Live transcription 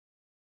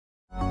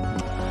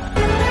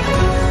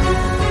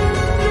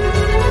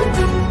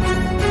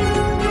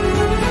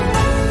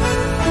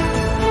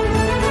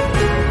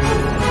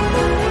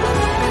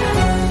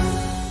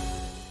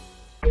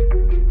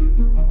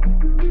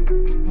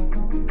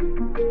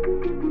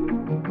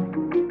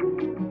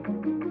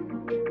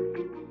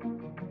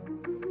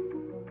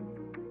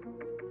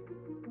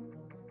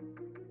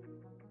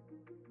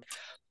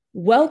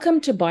Welcome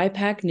to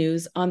BIPAC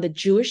News on the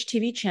Jewish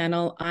TV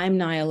channel. I'm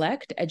Naya,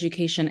 Lekht,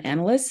 education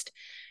analyst,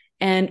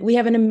 and we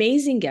have an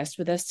amazing guest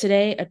with us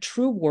today, a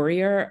true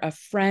warrior, a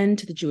friend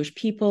to the Jewish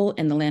people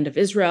and the land of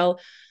Israel,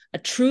 a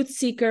truth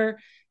seeker,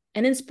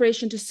 an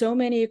inspiration to so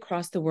many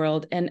across the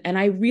world. And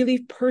I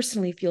really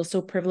personally feel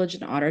so privileged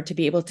and honored to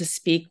be able to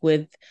speak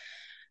with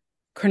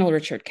Colonel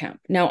Richard Kemp.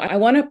 Now, I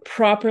want to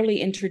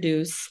properly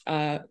introduce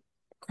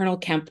Colonel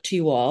Kemp to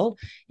you all,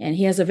 and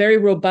he has a very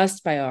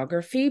robust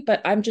biography,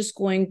 but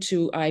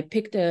I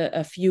picked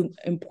a few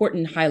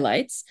important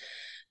highlights.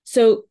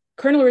 So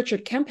Colonel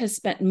Richard Kemp has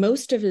spent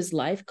most of his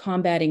life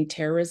combating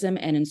terrorism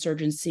and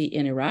insurgency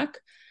in Iraq,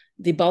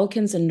 the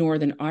Balkans, and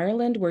Northern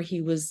Ireland, where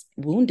he was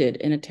wounded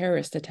in a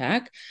terrorist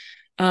attack.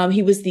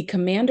 He was the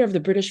commander of the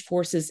British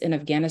forces in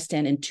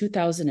Afghanistan in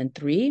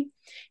 2003.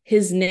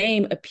 His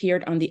name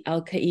appeared on the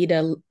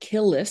Al-Qaeda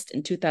kill list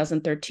in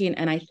 2013,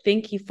 and I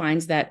think he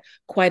finds that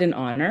quite an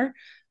honor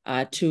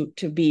to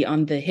be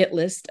on the hit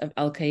list of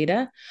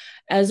Al-Qaeda.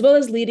 As well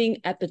as leading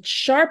at the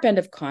sharp end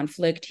of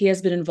conflict, he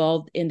has been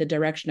involved in the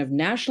direction of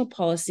national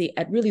policy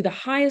at really the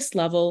highest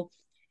level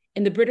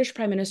in the British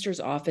Prime Minister's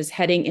office,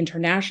 heading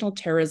international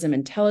terrorism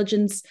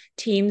intelligence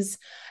teams.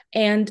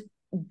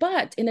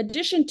 But in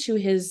addition to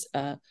his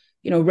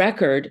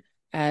record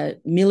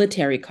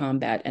military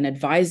combat and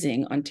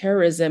advising on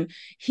terrorism,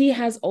 he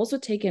has also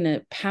taken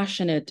a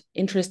passionate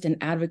interest in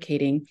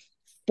advocating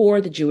for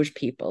the Jewish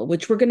people,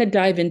 which we're going to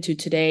dive into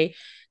today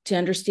to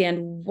understand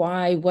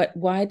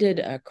why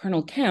did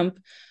Colonel Kemp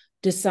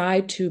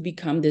decide to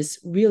become this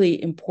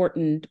really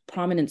important,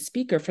 prominent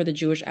speaker for the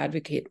Jewish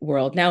advocate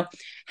world. Now,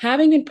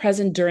 having been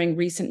present during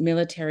recent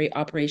military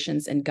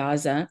operations in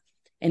Gaza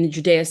and in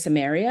Judea,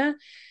 Samaria,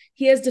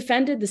 he has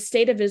defended the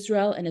state of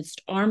Israel and its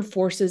armed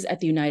forces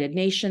at the United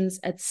Nations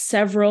at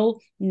several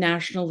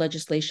national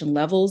legislation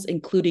levels,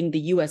 including the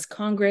US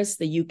Congress,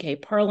 the UK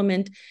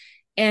Parliament,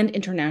 and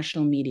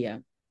international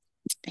media.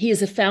 He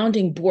is a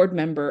founding board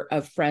member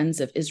of Friends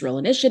of Israel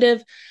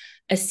Initiative,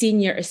 a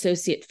senior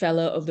associate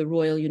fellow of the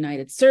Royal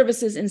United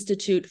Services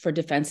Institute for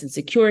Defense and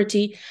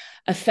Security,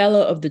 a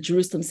fellow of the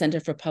Jerusalem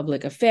Center for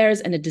Public Affairs,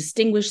 and a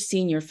distinguished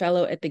senior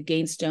fellow at the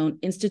Gainstone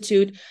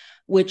Institute,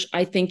 which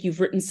I think you've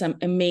written some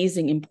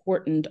amazing,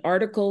 important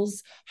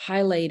articles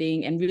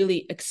highlighting and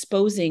really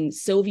exposing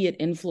Soviet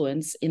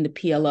influence in the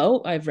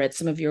PLO. I've read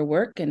some of your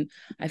work and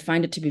I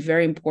find it to be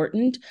very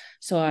important.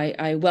 So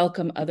I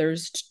welcome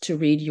others to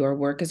read your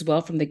work as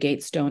well from the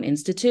Gainstone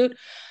Institute.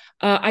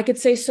 I could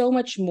say so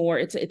much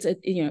more.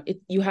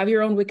 You have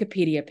your own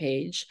Wikipedia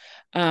page,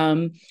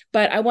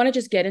 but I want to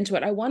just get into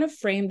it. I want to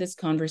frame this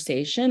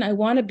conversation. I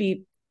want to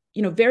be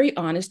very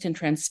honest and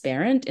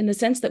transparent in the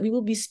sense that we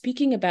will be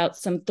speaking about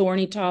some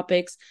thorny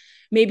topics,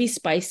 maybe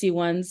spicy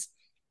ones.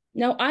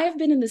 Now, I have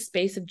been in the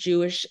space of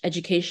Jewish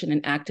education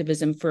and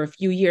activism for a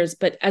few years,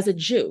 but as a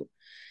Jew,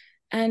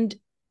 and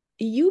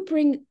you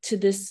bring to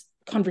this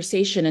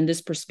conversation and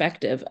this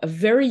perspective a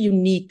very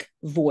unique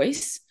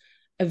voice,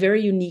 a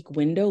very unique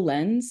window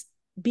lens,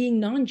 being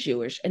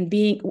non-Jewish and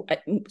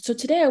so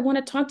today I want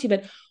to talk to you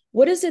about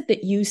what is it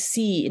that you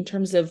see in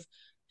terms of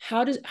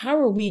how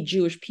are we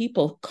Jewish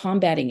people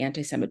combating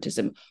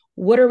anti-Semitism?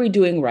 What are we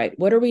doing right?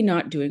 What are we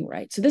not doing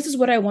right? So this is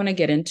what I want to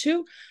get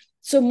into.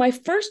 So my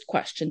first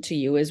question to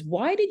you is,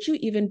 why did you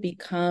even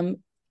become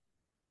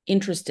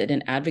interested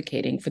in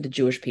advocating for the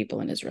Jewish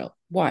people in Israel?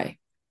 Why?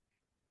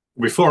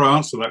 Before I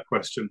answer that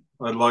question,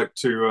 I'd like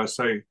to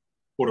say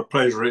what a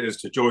pleasure it is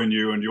to join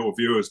you and your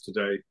viewers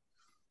today.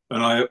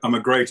 And I'm a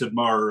great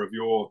admirer of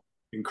your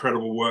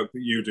incredible work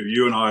that you do.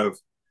 You and I have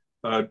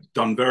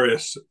done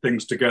various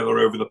things together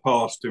over the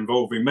past,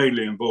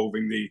 mainly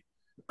involving the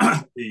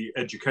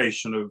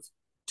education of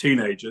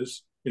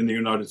teenagers in the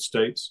United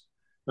States,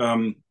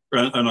 and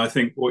I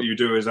think what you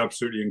do is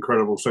absolutely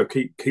incredible. So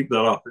keep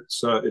that up.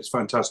 It's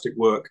fantastic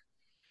work.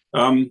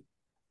 The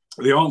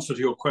answer to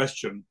your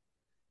question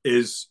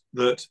is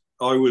that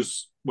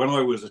when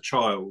I was a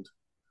child,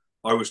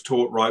 I was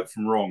taught right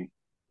from wrong,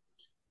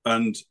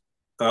 and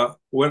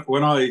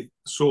when I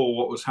saw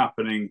what was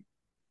happening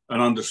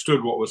and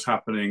understood what was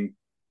happening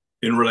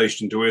in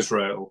relation to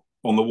Israel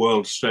on the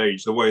world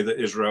stage, the way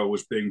that Israel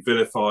was being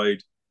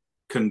vilified,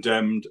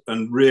 condemned,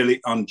 and really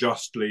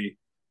unjustly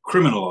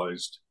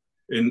criminalized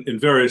in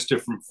various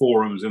different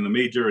forums, in the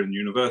media, in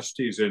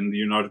universities, in the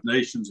United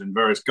Nations, in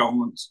various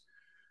governments.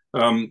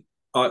 Knowing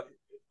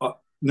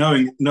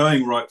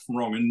right from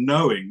wrong, and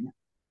knowing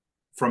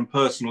from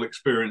personal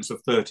experience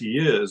of 30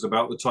 years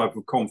about the type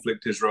of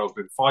conflict Israel's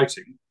been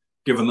fighting,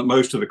 given that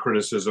most of the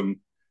criticism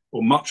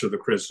or much of the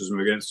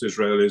criticism against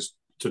Israel is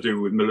to do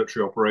with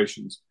military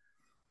operations,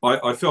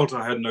 I felt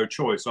I had no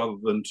choice other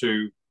than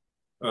to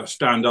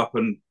stand up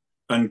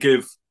and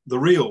give the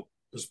real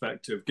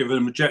perspective, give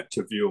an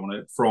objective view on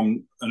it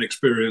from an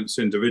experienced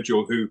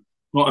individual who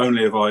not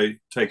only have I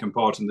taken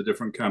part in the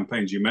different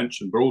campaigns you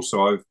mentioned, but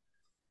also I've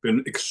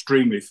been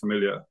extremely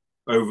familiar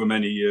over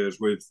many years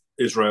with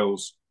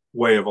Israel's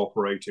way of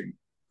operating.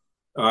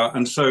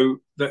 And so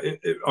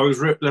I was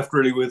left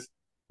really with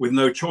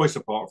no choice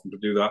apart from to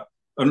do that.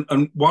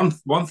 And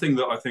one thing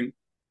that I think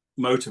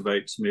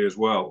motivates me as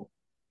well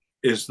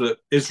is that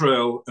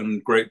Israel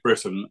and Great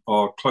Britain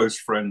are close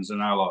friends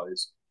and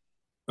allies.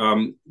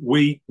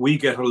 We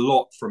get a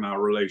lot from our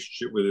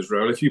relationship with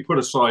Israel. If you put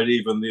aside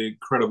even the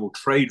incredible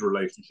trade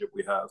relationship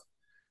we have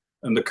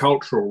and the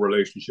cultural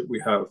relationship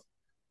we have,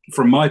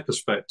 from my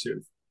perspective,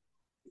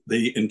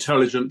 the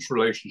intelligence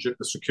relationship,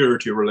 the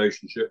security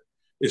relationship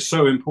is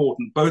so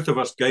important. Both of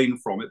us gain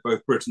from it,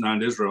 both Britain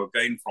and Israel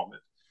gain from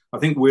it. I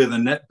think we're the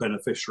net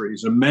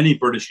beneficiaries, and many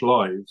British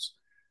lives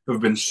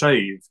have been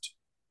saved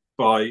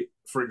by,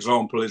 for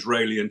example,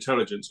 Israeli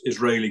intelligence,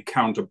 Israeli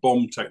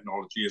counter-bomb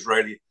technology,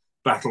 Israeli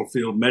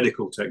battlefield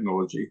medical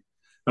technology.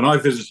 And I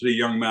visited a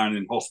young man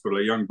in hospital,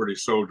 a young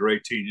British soldier,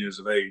 18 years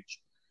of age,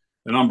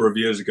 a number of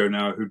years ago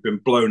now, who'd been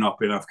blown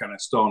up in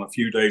Afghanistan a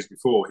few days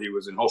before he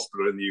was in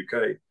hospital in the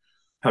UK,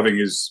 having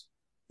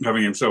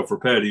himself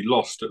repaired. He'd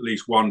lost at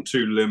least 1,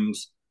 2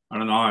 limbs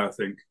and an eye, I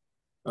think.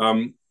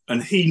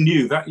 And he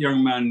knew, that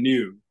young man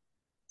knew,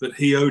 that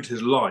he owed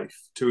his life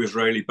to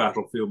Israeli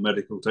battlefield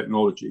medical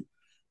technology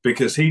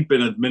because he'd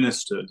been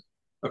administered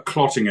a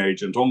clotting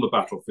agent on the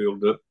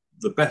battlefield,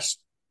 the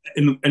best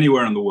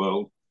anywhere in the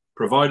world,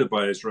 provided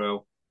by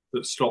Israel,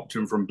 that stopped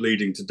him from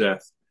bleeding to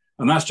death.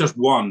 And that's just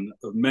one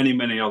of many,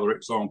 many other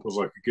examples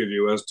I could give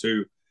you as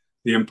to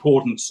the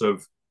importance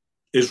of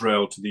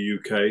Israel to the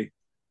UK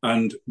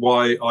and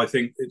why I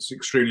think it's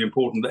extremely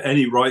important that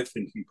any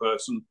right-thinking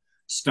person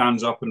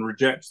stands up and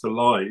rejects the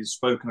lies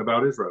spoken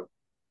about Israel.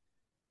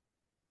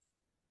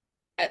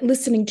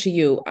 Listening to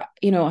you,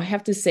 I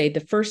have to say the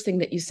first thing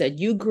that you said,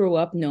 you grew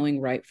up knowing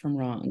right from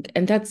wrong.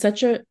 And that's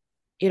such a,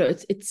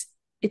 it's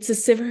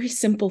a very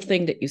simple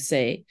thing that you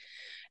say.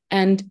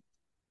 And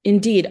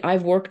indeed,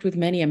 I've worked with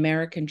many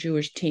American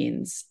Jewish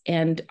teens,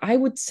 and I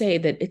would say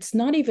that it's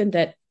not even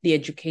that the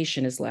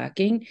education is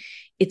lacking,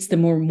 it's the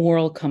more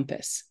moral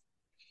compass.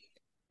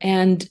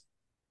 And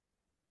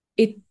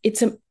I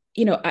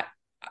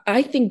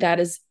think that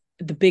is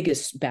the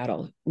biggest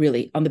battle,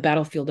 really, on the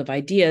battlefield of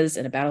ideas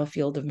and a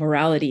battlefield of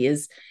morality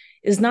is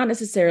not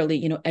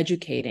necessarily,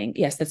 educating.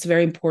 Yes, that's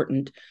very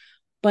important.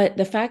 But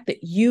the fact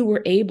that you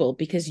were able,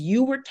 because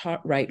you were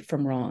taught right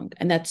from wrong,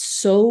 and that's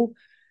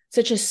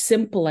such a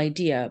simple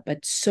idea,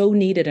 but so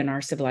needed in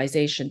our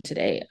civilization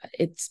today.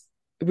 It's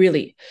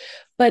really,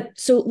 but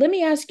so let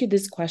me ask you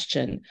this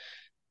question.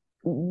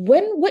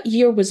 What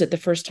year was it the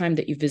first time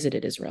that you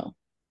visited Israel?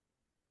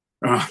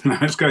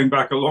 It's going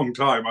back a long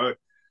time.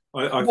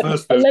 I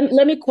first visited...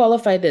 let me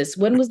qualify this.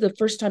 When was the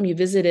first time you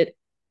visited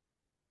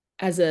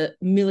as a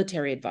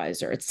military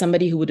advisor? It's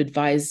somebody who would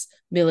advise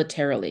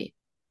militarily.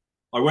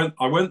 I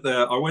went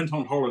there. I went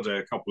on holiday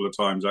a couple of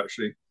times,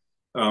 actually,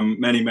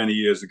 many, many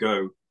years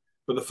ago.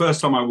 But the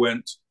first time I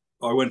went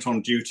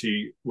on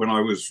duty when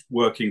I was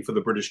working for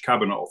the British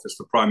Cabinet Office,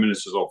 the Prime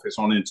Minister's office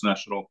on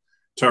international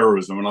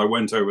terrorism. And I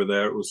went over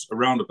there. It was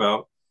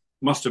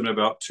must have been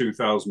about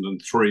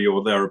 2003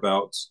 or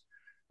thereabouts,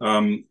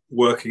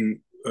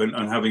 working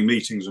and having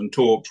meetings and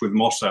talks with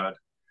Mossad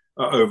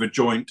over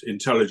joint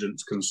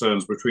intelligence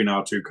concerns between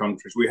our two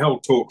countries. We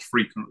held talks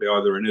frequently,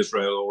 either in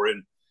Israel or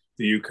in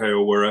the UK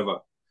or wherever.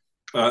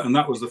 And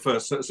that was the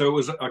first. So it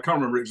was, I can't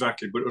remember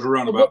exactly, but it was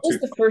around about. What was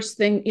the first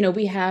thing?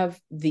 We have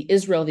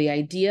the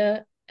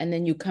idea, and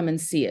then you come and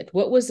see it.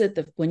 What was it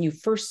when you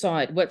first saw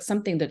it? What's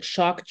something that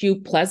shocked you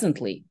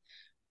pleasantly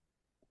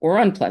or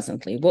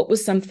unpleasantly? What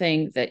was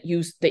something that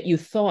you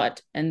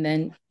thought, and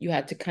then you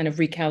had to kind of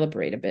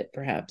recalibrate a bit,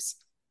 perhaps?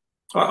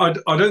 I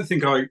don't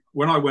think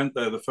when I went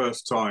there the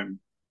first time,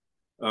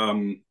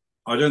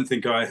 I don't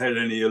think I had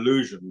any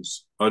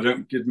illusions. I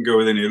didn't go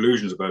with any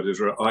illusions about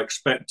Israel. I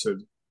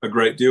expected a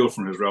great deal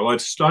from Israel.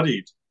 I'd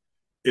studied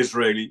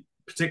particularly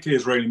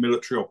Israeli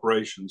military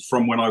operations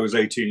from when I was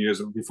 18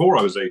 years, before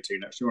I was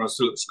 18, actually, when I was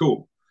still at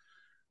school.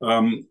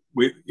 In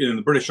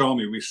the British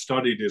Army, we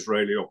studied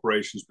Israeli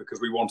operations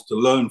because we wanted to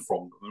learn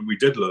from them, and we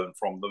did learn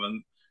from them.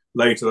 And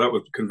later, that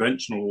was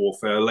conventional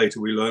warfare. Later,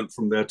 we learned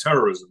from their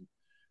terrorism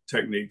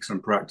techniques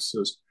and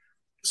practices.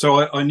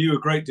 So I knew a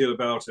great deal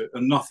about it,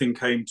 and nothing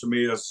came to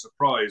me as a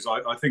surprise.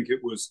 I think it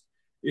was,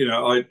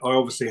 I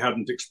obviously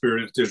hadn't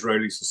experienced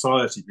Israeli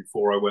society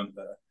before I went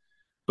there,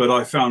 but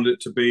I found it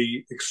to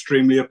be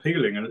extremely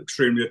appealing and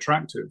extremely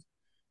attractive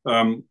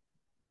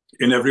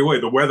in every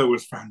way. The weather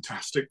was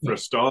fantastic for a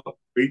start.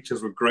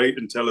 Beaches were great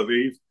in Tel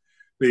Aviv.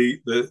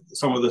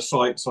 Some of the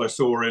sites I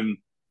saw in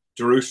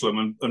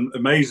Jerusalem, and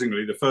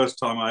amazingly, the first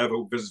time I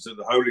ever visited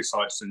the holy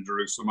sites in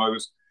Jerusalem, I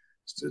was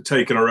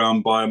taken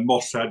around by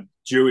a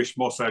Jewish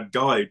Mossad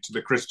guide to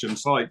the Christian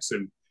sites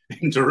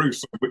in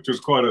Jerusalem, which was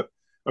quite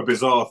a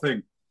bizarre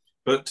thing.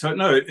 But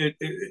no,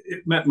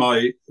 it met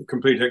my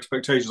complete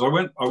expectations. I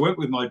went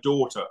with my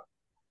daughter,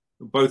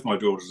 both my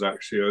daughters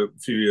actually, a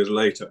few years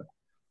later,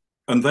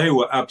 and they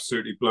were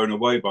absolutely blown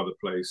away by the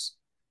place.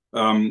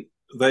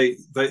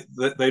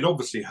 They'd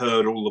obviously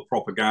heard all the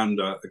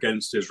propaganda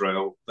against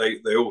Israel.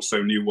 They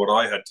also knew what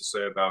I had to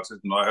say about it,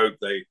 and I hope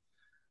they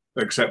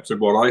accepted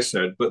what I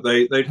said. But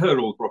they'd heard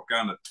all the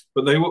propaganda.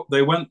 But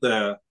they went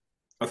there.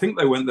 I think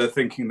they went there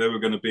thinking they were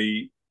going to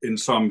be in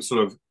some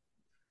sort of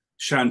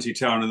shanty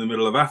town in the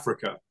middle of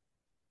Africa,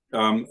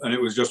 and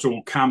it was just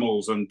all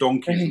camels and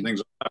donkeys and Right. things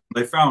like that.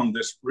 They found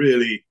this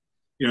really,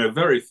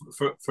 very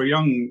for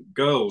young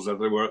girls as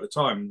they were at the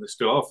time, they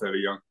still are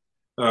fairly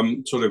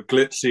young, sort of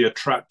glitzy,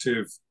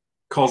 attractive,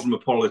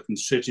 cosmopolitan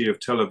city of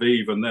Tel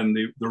Aviv, and then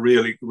the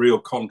really real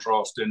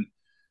contrast in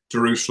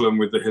Jerusalem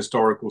with the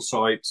historical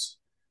sites.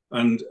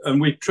 And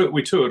we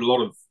toured a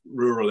lot of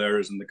rural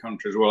areas in the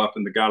country as well, up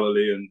in the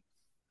Galilee and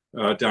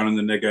down in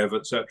the Negev,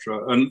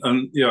 etc.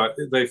 And yeah,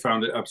 they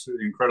found it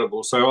absolutely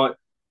incredible. So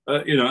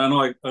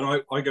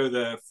I go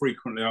there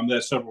frequently. I'm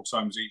there several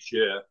times each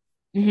year.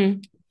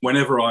 Mm-hmm.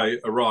 Whenever I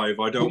arrive,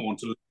 I don't want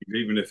to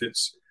leave, even if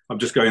I'm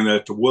just going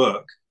there to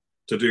work,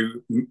 to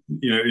do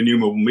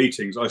innumerable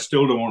meetings. I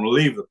still don't want to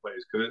leave the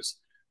place because it's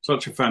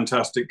such a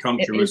fantastic It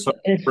country with is such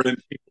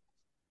brilliant people.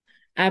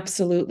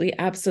 absolutely,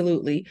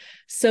 absolutely.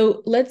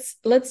 So let's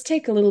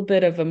take a little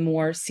bit of a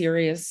more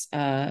serious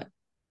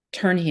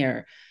turn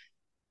here.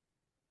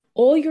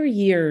 All your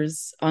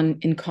years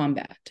in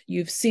combat,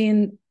 you've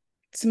seen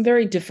some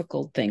very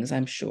difficult things,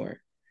 I'm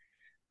sure.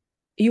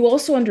 You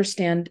also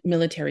understand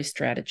military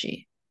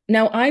strategy.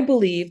 Now, I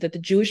believe that the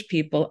Jewish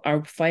people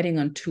are fighting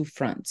on two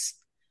fronts.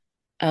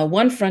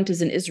 One front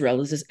is in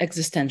Israel, is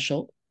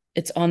existential.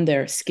 It's on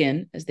their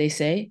skin, as they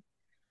say.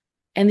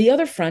 And the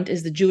other front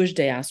is the Jewish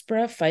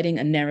diaspora fighting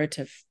a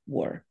narrative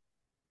war.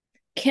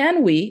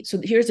 Can we, so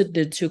here's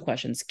the two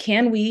questions.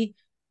 Can we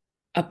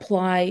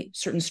apply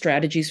certain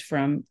strategies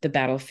from the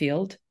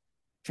battlefield,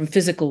 from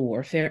physical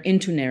warfare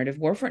into narrative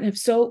warfare? And if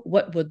so,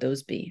 what would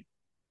those be?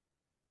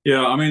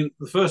 Yeah, I mean,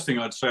 the first thing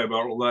I'd say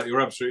about all that,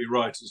 you're absolutely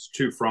right. It's a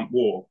two-front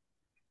war.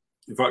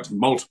 In fact,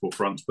 multiple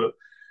fronts, but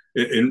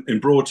in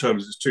broad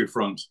terms, it's two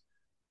fronts.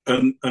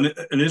 And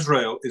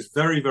Israel is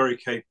very, very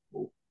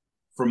capable.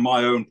 From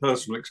my own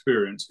personal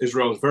experience,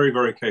 Israel is very,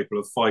 very capable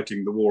of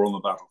fighting the war on the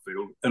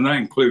battlefield, and that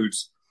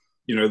includes,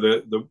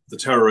 the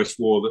terrorist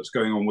war that's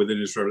going on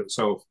within Israel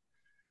itself.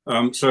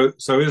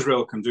 So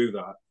Israel can do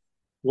that.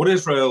 What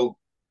Israel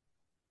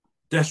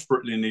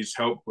desperately needs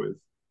help with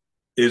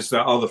is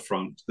that other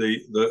front,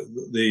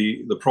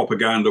 the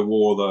propaganda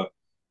war,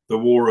 the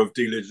war of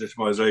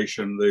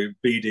delegitimization, the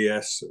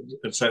BDS,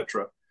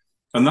 etc.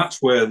 And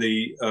that's where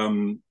the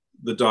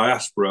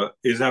diaspora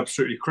is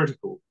absolutely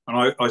critical.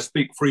 And I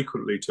speak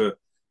frequently to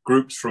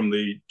groups from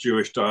the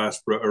Jewish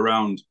diaspora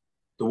around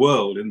the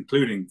world,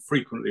 including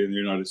frequently in the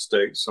United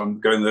States. I'm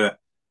going there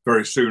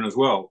very soon as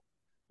well.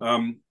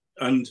 And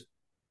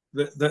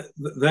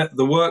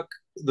the work,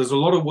 there's a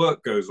lot of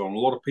work goes on. A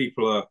lot of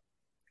people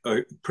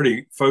are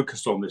pretty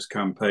focused on this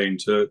campaign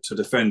to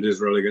defend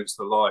Israel against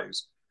the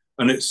lies.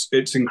 And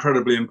it's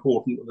incredibly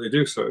important that they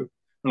do so.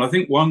 And I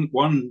think one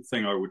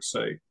thing I would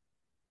say,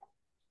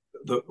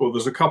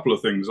 there's a couple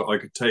of things that I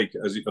could take,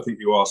 as I think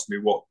you asked me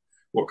what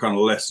kind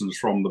of lessons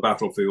from the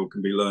battlefield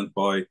can be learned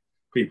by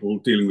people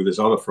dealing with this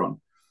other front.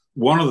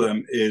 One of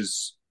them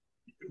is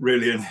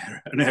really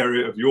an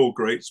area of your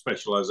great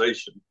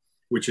specialization,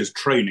 which is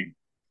training.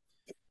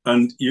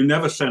 And you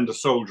never send a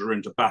soldier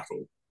into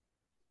battle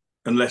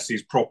unless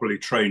he's properly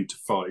trained to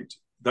fight.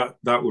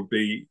 That would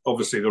be,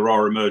 obviously there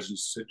are emergency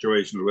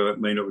situations where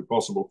that may not be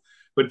possible,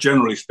 but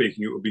generally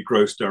speaking, it would be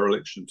gross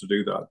dereliction to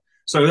do that.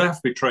 So they have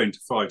to be trained to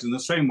fight. In the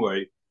same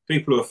way,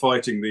 people who are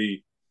fighting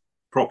the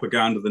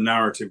propaganda, the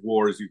narrative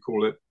war, as you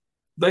call it,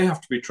 they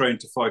have to be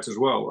trained to fight as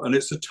well. And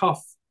it's a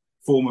tough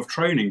form of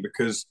training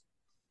because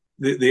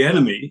the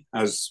enemy,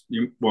 as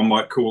one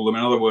might call them,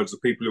 in other words, the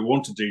people who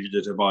want to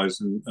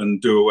delegitimize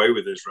and do away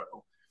with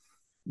Israel,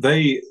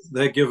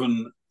 they're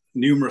given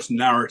numerous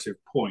narrative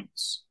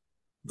points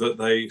that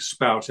they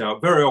spout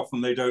out. Very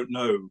often they don't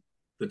know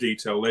the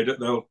detail.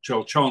 They'll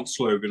chant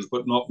slogans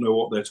but not know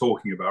what they're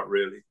talking about,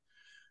 really.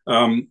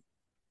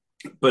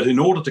 But in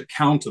order to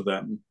counter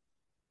them,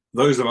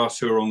 those of us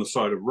who are on the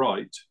side of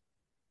right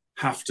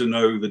have to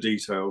know the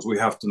details. We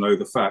have to know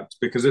the facts,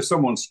 because if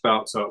someone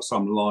spouts out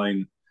some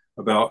line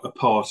about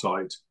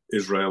apartheid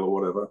Israel or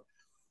whatever,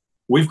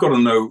 we've got to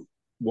know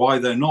why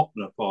they're not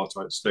an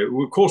apartheid state.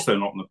 Of course, they're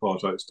not an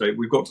apartheid state.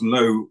 We've got to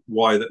know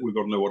why that. We've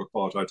got to know what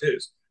apartheid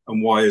is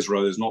and why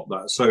Israel is not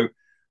that. So,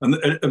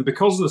 and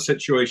because the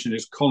situation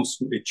is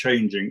constantly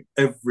changing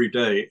every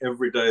day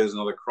there's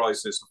another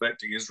crisis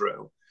affecting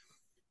Israel.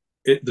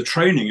 The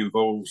training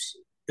involves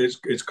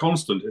it's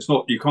constant. It's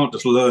not, you can't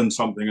just learn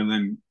something and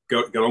then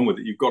get on with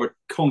it. You've got to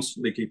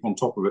constantly keep on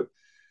top of it.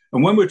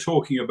 And when we're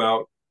talking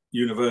about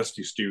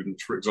university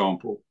students, for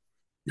example,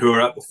 who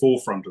are at the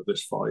forefront of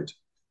this fight,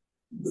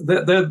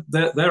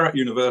 they're at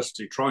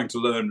university trying to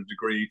learn a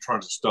degree,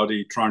 trying to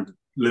study, trying to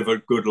live a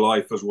good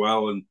life as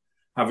well and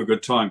have a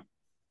good time.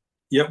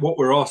 Yet what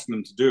we're asking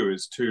them to do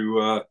is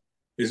to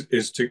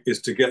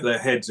get their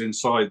heads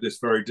inside this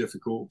very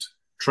difficult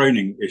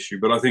training issue.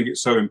 But I think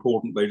it's so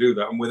important they do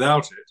that. And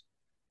without it,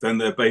 then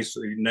they're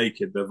basically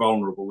naked, they're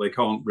vulnerable, they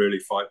can't really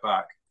fight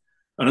back.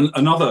 And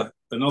another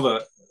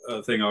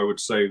thing I would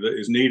say that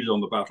is needed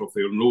on the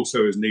battlefield and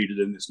also is needed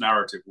in this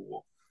narrative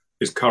war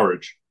is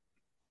courage.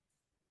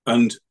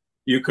 And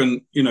you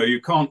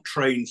can't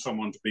train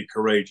someone to be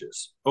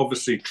courageous.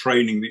 Obviously,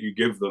 training that you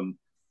give them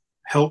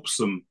helps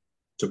them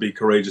to be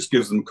courageous,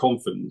 gives them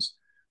confidence.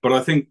 But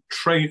I think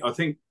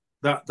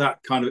that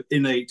kind of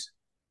innate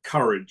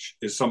courage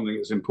is something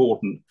that's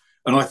important.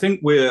 And I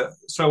think we are,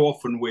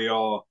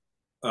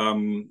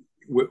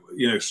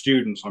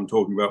 students I'm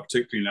talking about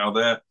particularly now,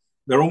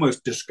 they're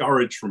almost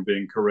discouraged from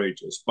being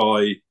courageous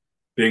by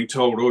being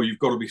told, oh, you've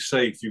got to be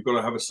safe, you've got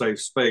to have a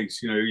safe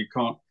space. You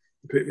can't,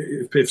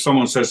 if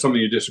someone says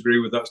something you disagree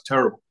with, that's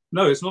terrible.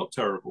 No, it's not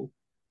terrible.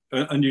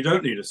 And you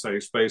don't need a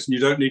safe space, and you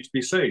don't need to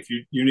be safe.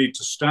 You need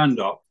to stand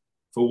up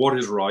for what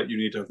is right. You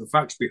need to have the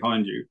facts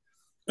behind you,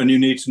 and you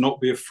need to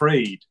not be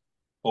afraid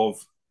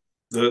of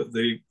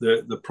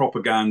the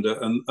propaganda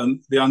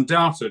and the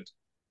undoubted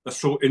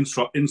assault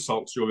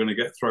insults you're going to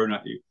get thrown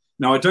at you.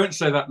 Now, I don't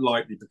say that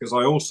lightly, because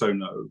I also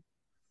know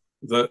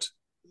that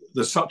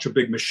there's such a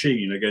big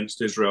machine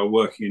against Israel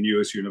working in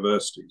US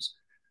universities,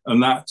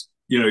 and that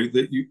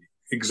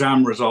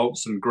exam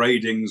results and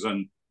gradings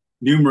and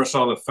numerous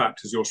other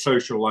factors, your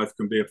social life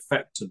can be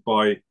affected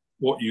by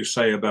what you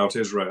say about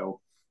Israel.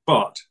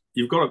 But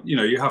you've got to,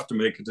 you have to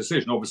make a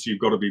decision. Obviously,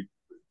 you've got to be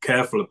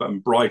careful about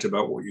and bright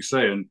about what you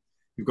say, and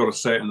you've got to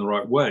say it in the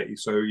right way,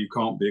 so you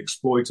can't be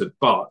exploited.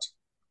 But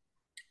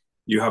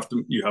you have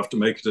to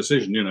make a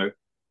decision.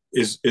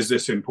 Is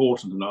this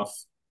important enough,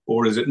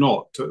 or is it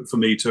not, for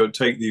me to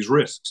take these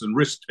risks? And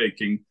risk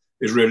taking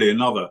is really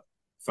another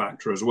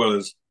factor, as well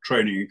as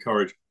training and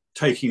courage.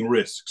 Taking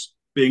risks,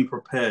 being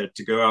prepared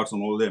to go out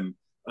on a limb,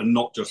 and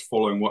not just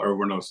following what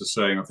everyone else is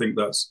saying. I think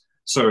that's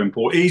so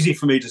important. Easy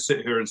for me to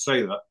sit here and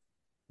say that,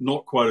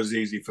 not quite as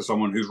easy for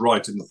someone who's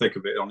right in the thick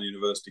of it on a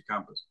university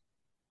campus.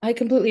 I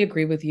completely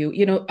agree with you.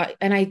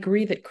 And I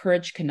agree that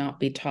courage cannot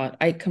be taught.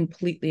 I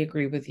completely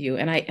agree with you.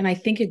 And I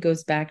think it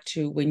goes back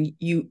to when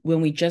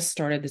we just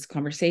started this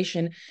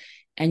conversation,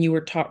 and you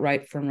were taught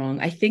right from wrong.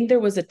 I think there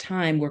was a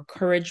time where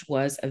courage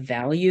was a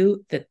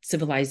value that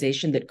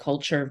civilization, that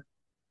culture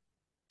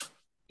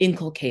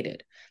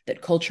inculcated,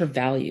 that culture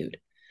valued.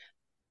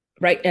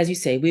 Right? As you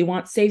say, we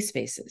want safe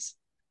spaces.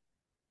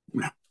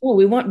 Oh,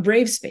 we want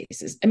brave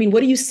spaces. I mean,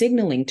 what are you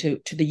signaling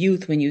to the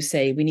youth when you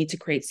say we need to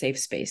create safe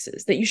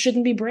spaces? That you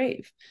shouldn't be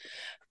brave.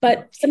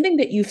 But something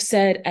that you've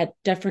said at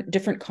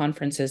different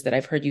conferences that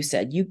I've heard you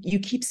said, you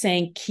keep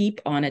saying,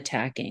 keep on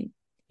attacking.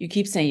 You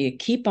keep saying, you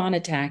keep on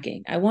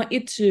attacking. I want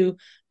you to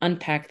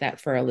unpack that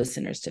for our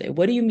listeners today.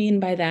 What do you mean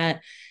by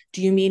that?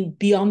 Do you mean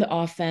be on the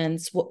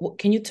offense? What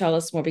can you tell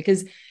us more?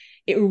 Because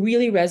it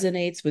really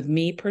resonates with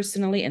me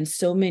personally, and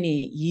so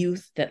many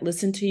youth that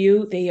listen to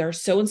you. They are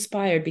so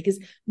inspired because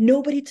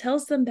nobody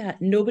tells them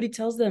that. Nobody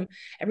tells them.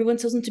 Everyone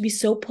tells them to be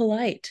so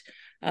polite.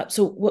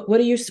 So what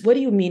do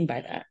you mean by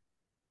that?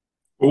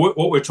 Well,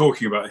 what we're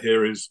talking about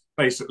here is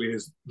basically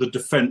the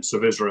defense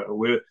of Israel.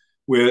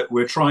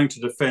 We're trying to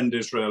defend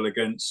Israel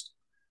against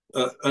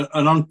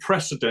an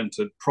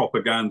unprecedented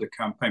propaganda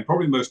campaign,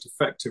 probably the most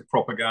effective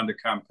propaganda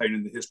campaign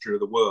in the history of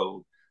the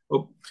world.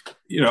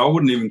 I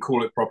wouldn't even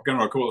call it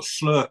propaganda. I call it a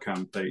slur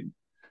campaign,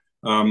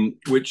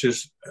 which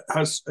is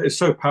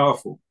so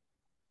powerful.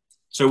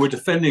 So we're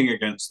defending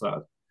against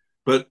that.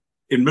 But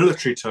in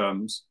military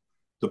terms,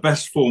 the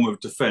best form of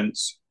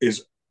defense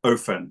is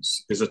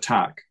offense, is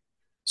attack.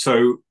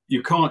 So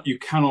you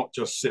cannot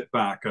just sit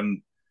back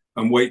and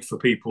wait for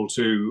people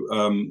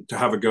to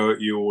have a go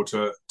at you, or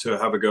to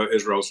have a go at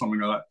Israel, something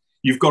like that.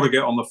 You've got to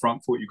get on the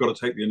front foot. You've got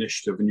to take the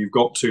initiative, and you've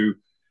got to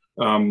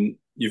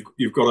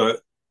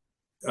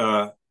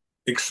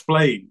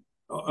explain.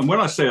 And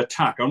when I say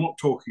attack, I'm not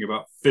talking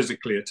about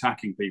physically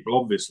attacking people,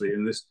 obviously.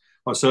 In this,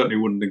 I certainly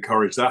wouldn't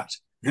encourage that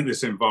in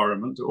this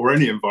environment, or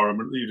any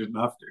environment that you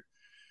didn't have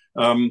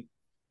to.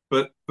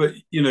 But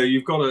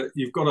you've got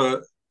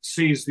to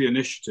seize the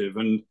initiative,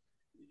 and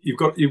you've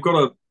got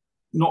to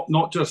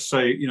not just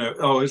say,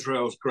 oh,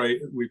 Israel's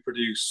great, we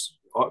produce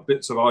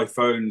bits of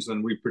iPhones,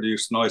 and we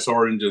produce nice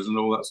oranges and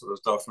all that sort of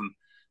stuff, and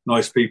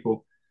nice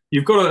people.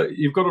 You've got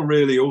to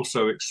really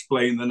also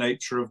explain the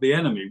nature of the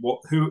enemy,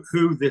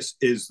 who this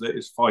is that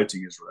is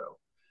fighting Israel,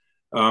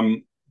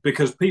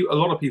 because a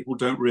lot of people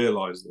don't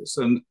realize this.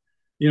 And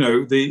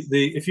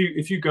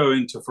if you go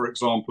into, for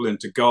example,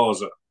 into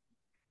Gaza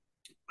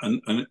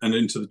and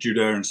into the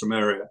Judea and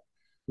Samaria,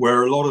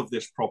 where a lot of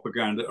this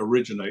propaganda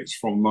originates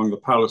from among the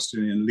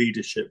Palestinian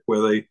leadership,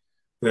 where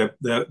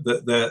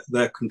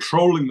they're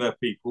controlling their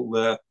people,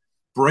 they're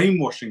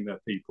brainwashing their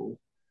people,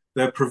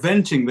 they're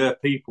preventing their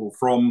people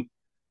from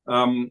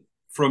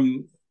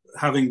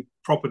having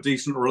proper,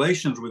 decent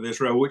relations with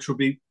Israel, which would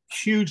be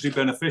hugely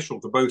beneficial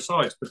to both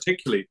sides,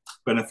 particularly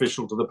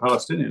beneficial to the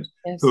Palestinians,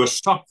 yes, who are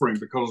suffering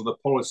because of the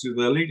policy of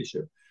their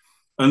leadership.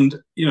 And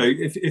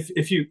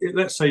if you,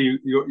 let's say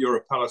you're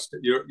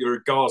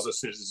a Gaza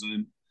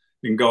citizen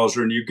in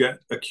Gaza, and you get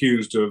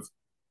accused of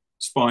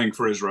spying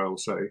for Israel,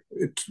 say,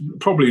 it's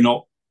probably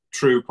not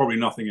true, probably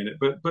nothing in it,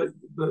 but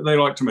they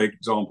like to make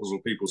examples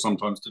of people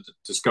sometimes to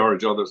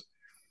discourage others.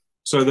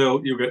 So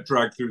you'll get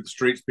dragged through the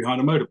streets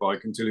behind a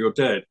motorbike until you're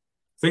dead.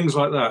 Things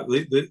like that.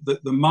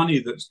 The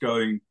money that's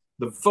going,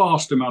 the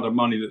vast amount of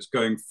money that's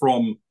going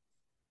from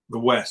the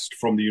West,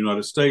 from the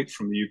United States,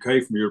 from the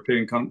UK, from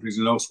European countries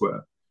and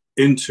elsewhere,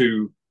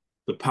 into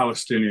the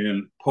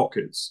Palestinian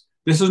pockets.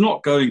 This is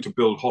not going to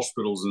build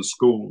hospitals and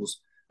schools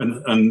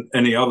and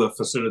any other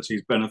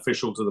facilities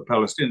beneficial to the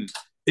Palestinians.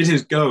 It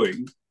is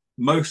going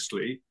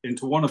mostly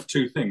into one of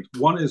two things.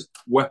 One is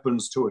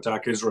weapons to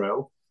attack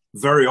Israel,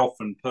 very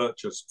often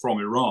purchased from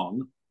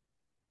Iran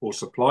or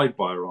supplied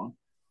by Iran.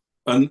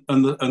 And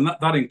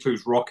that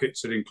includes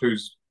rockets. It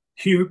includes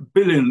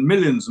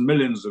millions and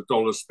millions of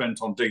dollars spent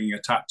on digging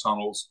attack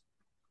tunnels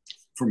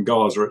from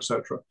Gaza,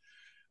 etc.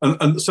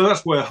 And so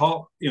that's where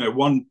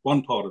one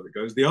part of it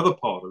goes. The other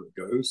part of it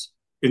goes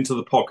into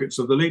the pockets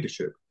of the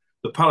leadership.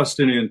 The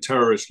Palestinian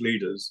terrorist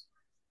leaders,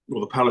 or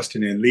the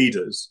Palestinian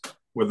leaders,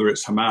 whether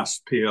it's Hamas,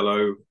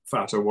 PLO,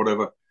 Fatah,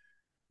 whatever,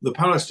 the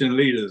Palestinian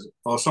leaders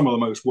are some of the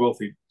most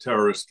wealthy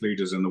terrorist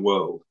leaders in the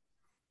world,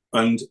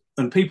 and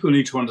people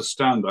need to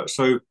understand that.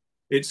 So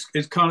it's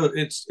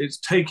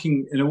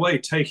taking, in a way,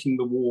 taking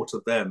the war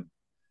to them,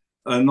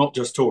 and not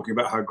just talking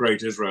about how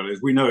great Israel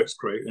is. We know it's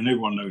great, and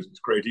everyone knows it's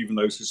great, even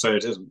those who say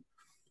it isn't.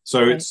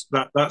 So right.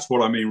 That's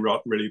what I mean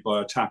really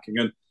by attacking,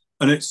 and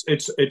it's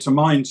a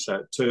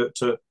mindset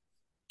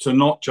to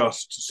not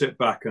just sit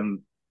back and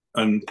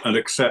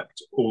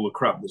accept all the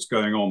crap that's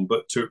going on,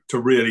 but to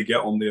really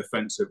get on the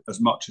offensive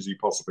as much as you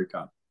possibly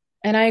can.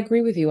 And I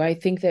agree with you. I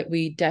think that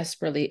we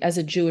desperately, as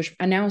a Jewish,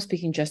 and now I'm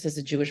speaking just as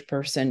a Jewish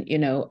person,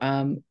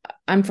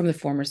 I'm from the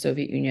former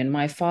Soviet Union.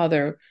 My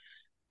father,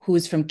 who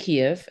is from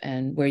Kiev,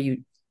 and where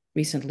you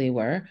recently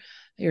were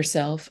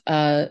yourself,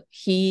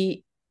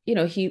 he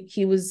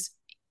was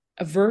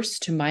averse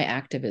to my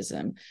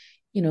activism.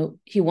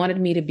 He wanted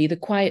me to be the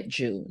quiet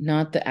Jew,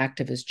 not the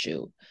activist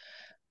Jew.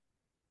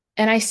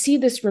 And I see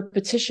this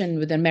repetition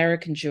with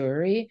American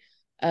Jewry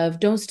of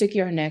don't stick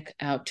your neck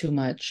out too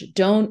much,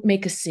 don't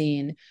make a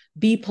scene,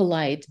 be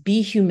polite,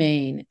 be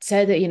humane,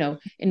 said that,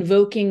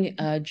 invoking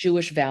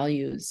Jewish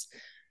values.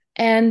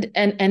 And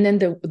then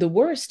the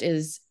worst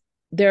is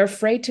they're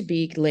afraid to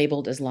be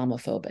labeled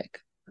Islamophobic.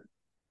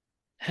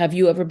 Have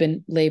you ever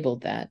been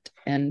labeled that?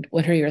 And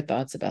what are your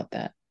thoughts about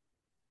that?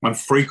 I'm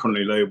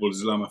frequently labeled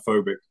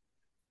Islamophobic.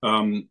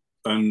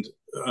 And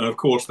of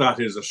course,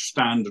 that is a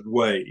standard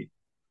way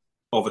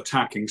of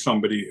attacking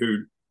somebody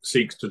who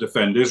seeks to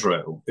defend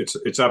Israel.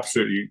 It's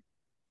absolutely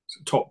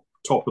top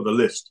of the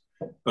list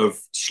of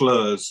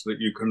slurs that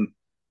you can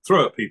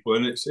throw at people,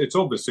 and it's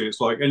obviously,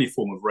 it's like any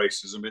form of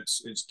racism.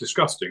 It's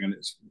disgusting, and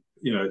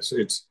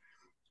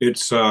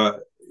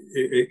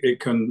it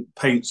can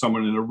paint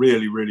someone in a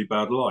really, really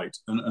bad light,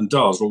 and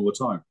does all the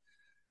time.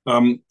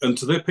 And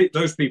to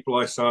those people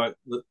I say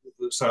that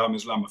say I'm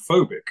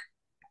Islamophobic,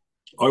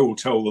 I will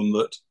tell them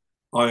that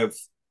I have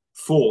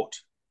fought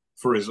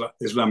for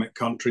Islamic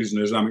countries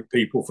and Islamic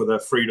people for their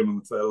freedom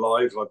and for their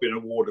lives. I've been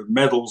awarded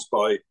medals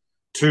by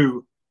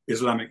 2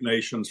 Islamic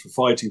nations for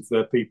fighting for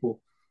their people.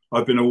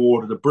 I've been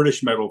awarded a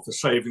British medal for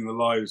saving the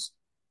lives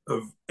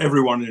of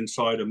everyone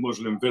inside a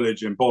Muslim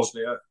village in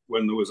Bosnia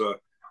when there was a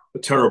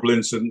terrible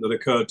incident that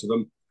occurred to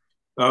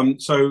them.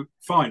 So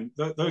fine,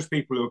 those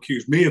people who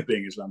accuse me of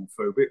being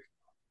Islamophobic,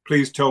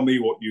 please tell me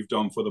what you've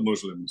done for the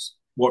Muslims.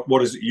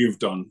 What is it you've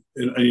done?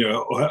 And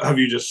have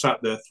you just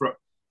sat there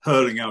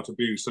hurling out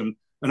abuse and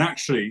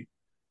actually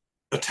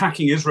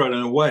attacking Israel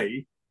in a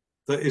way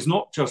that is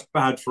not just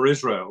bad for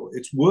Israel,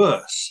 it's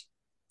worse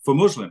for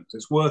Muslims,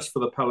 it's worse for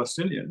the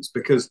Palestinians,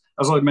 because,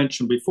 as I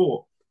mentioned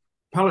before,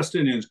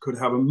 Palestinians could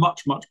have a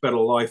much, much better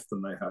life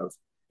than they have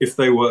if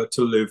they were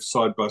to live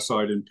side by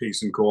side in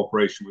peace and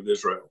cooperation with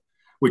Israel,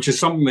 which is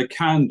something they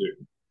can do,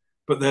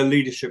 but their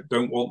leadership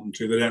don't want them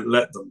to, they don't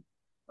let them.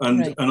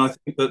 And I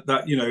think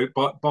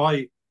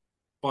that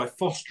by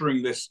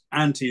fostering this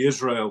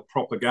anti-Israel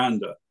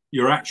propaganda,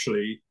 you're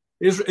actually,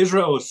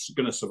 Israel is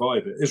going to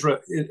survive it.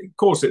 Of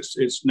course,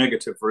 it's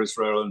negative for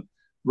Israel, and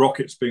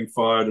rockets being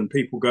fired, and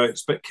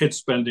kids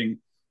spending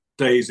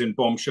days in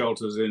bomb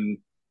shelters in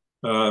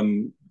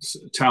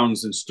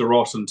towns in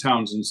Sderot and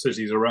towns and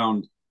cities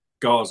around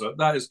Gaza.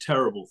 That is a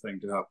terrible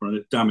thing to happen, and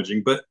it's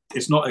damaging, but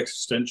it's not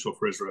existential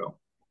for Israel.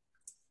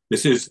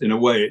 This is, in a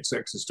way, it's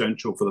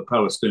existential for the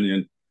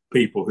Palestinian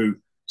people, who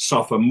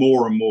suffer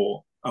more and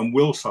more and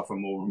will suffer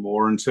more and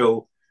more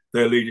until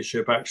their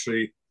leadership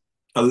actually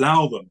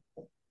allow them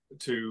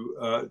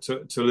to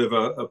live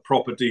a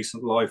proper,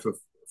 decent life of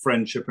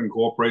friendship and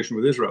cooperation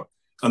with Israel.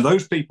 And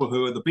those people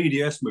who are the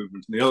BDS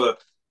movement and the other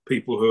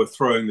people who are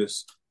throwing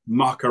this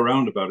muck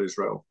around about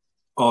Israel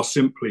are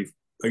simply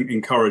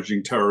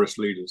encouraging terrorist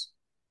leaders.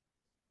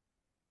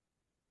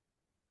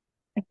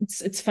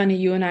 It's funny,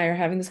 you and I are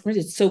having this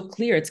conversation. It's so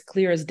clear. It's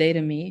clear as day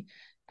to me.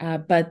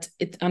 But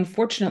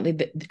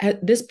unfortunately,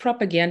 this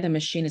propaganda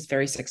machine is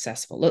very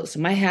successful. Look, so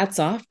my hat's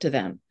off to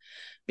them,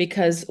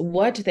 because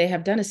what they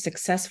have done is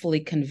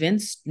successfully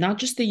convinced not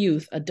just the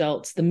youth,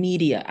 adults, the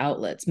media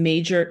outlets,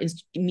 major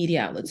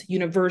media outlets,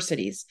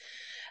 universities.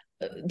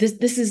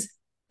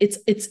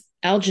 It's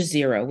Al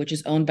Jazeera, which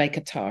is owned by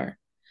Qatar.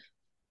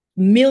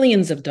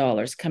 Millions of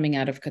dollars coming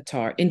out of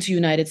Qatar into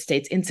United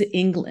States, into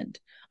England.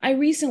 I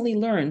recently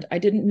learned, I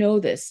didn't know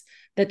this,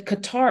 that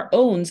Qatar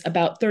owns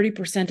about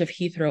 30% of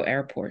Heathrow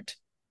Airport.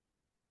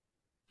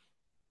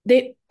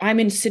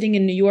 I'm sitting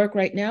in New York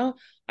right now.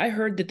 I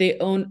heard that they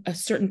own a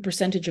certain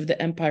percentage of the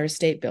Empire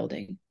State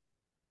Building.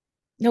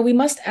 No, we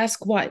must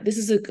ask why. This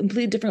is a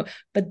completely different,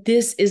 but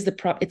this is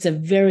it's a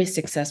very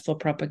successful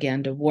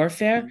propaganda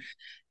warfare.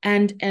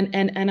 And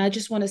I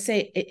just want to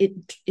say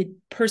it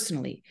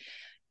personally,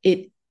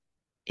 it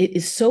it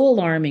is so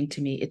alarming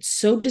to me. It's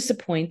so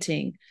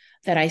disappointing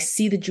that I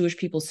see the Jewish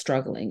people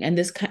struggling. And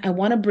I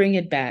want to bring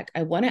it back.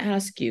 I want to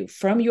ask you,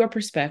 from your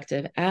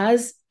perspective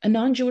as a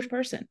non-Jewish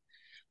person,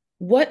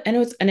 what, I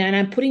know it's, and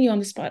I'm putting you on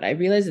the spot. I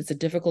realize it's a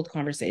difficult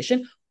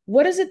conversation.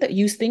 What is it that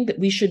you think that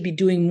we should be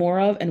doing more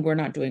of and we're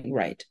not doing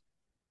right?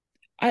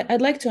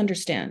 I'd like to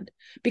understand,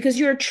 because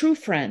you're a true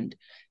friend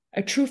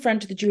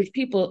to the Jewish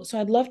people. So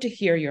I'd love to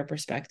hear your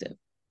perspective. I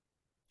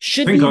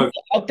Should think we I, be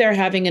out there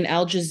having an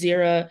Al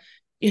Jazeera,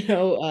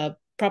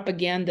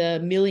 propaganda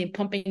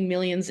pumping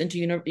millions into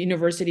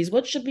universities?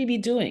 What should we be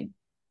doing?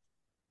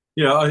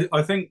 yeah,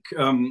 I think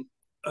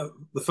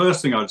the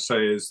first thing I'd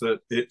say is that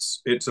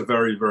it's a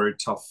very, very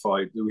tough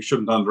fight. We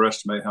shouldn't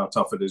underestimate how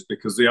tough it is,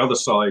 because the other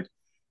side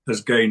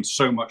has gained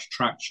so much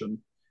traction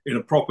in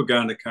a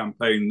propaganda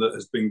campaign that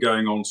has been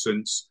going on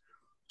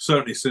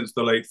certainly since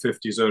the late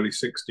 50s, early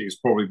 60s,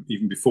 probably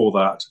even before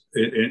that,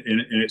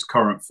 in its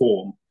current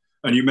form.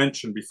 And you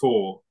mentioned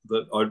before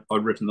that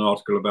I'd written an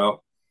article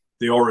about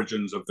the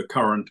origins of the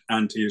current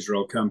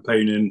anti-Israel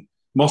campaign in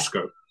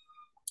Moscow.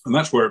 And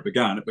that's where it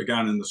began. It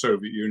began in the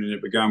Soviet Union.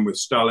 It began with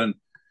Stalin,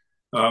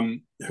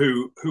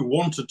 who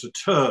wanted to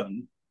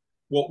turn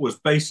what was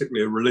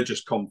basically a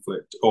religious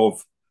conflict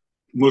of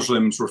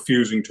Muslims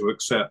refusing to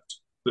accept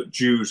that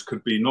Jews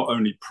could be not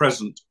only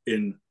present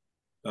in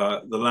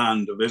the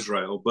land of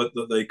Israel, but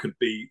that they could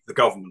be the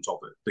government of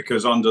it.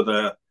 Because under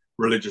their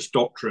religious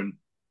doctrine,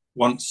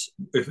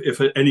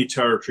 if any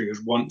territory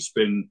has once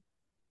been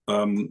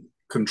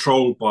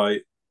controlled by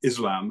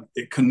Islam,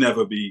 it can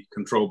never be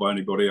controlled by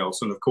anybody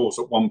else. And of course,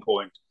 at one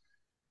point,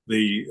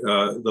 the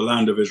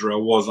land of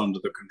Israel was under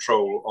the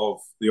control of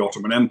the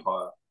Ottoman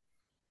Empire,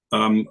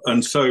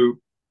 and so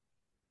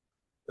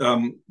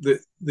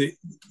that's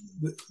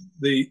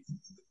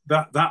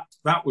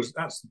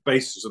the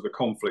basis of the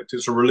conflict.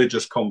 It's a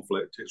religious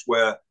conflict. It's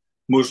where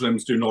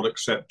Muslims do not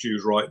accept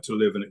Jews' right to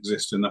live and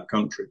exist in that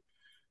country,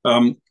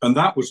 and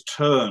that was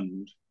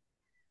turned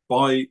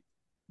by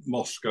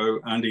Moscow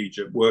and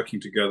Egypt working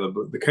together,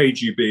 but the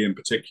KGB in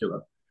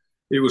particular.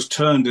 It was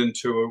turned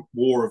into a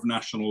war of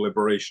national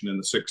liberation in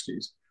the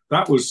 60s.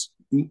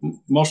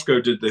 Moscow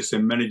did this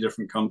in many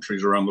different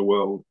countries around the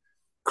world,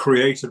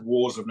 created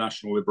wars of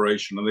national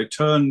liberation, and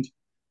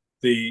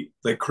they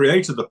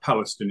created the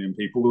Palestinian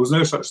people. There was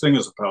no such thing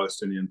as a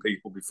Palestinian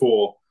people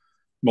before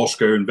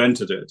Moscow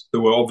invented it.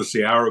 There were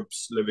obviously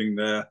Arabs living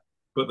there,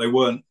 but they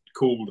weren't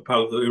called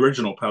the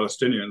original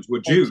Palestinians were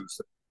Jews.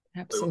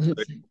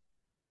 Absolutely.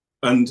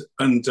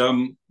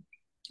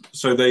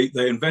 So they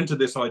invented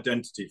this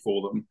identity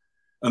for them,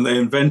 and they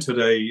invented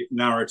a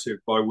narrative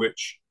by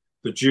which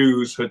the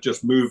Jews had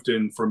just moved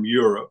in from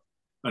Europe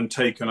and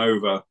taken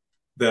over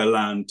their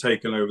land,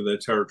 taken over their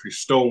territory,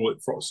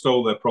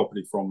 stole their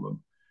property from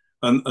them,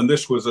 and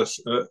this was a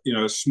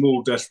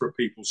small, desperate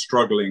people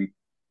struggling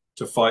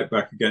to fight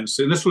back against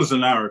it. And this was a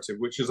narrative,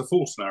 which is a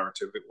false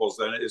narrative. It was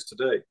then, it is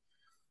today,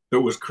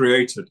 that was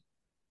created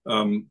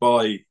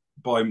by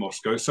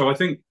Moscow. So I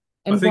think.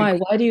 Why?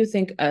 Why do you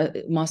think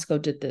Moscow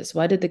did this?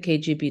 Why did the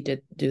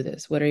KGB do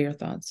this? What are your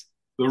thoughts?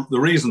 The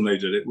reason they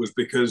did it was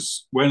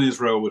because when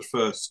Israel was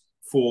first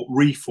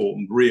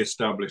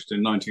re-established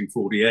in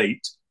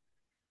 1948,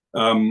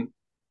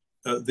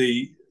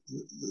 the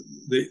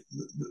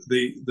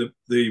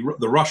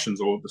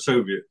Russians, or the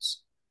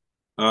Soviets,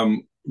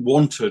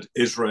 wanted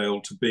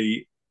Israel to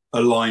be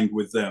aligned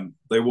with them.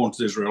 They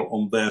wanted Israel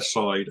on their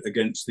side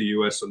against the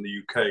US and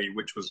the UK,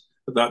 which was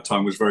at that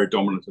time was very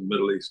dominant in the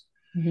Middle East.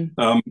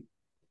 Mm-hmm.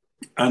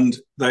 And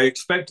they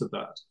expected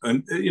that,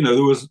 and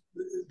there was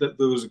a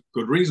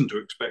good reason to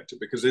expect it,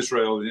 because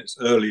Israel, in its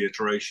early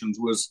iterations,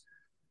 was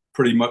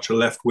pretty much a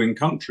left-wing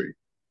country,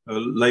 a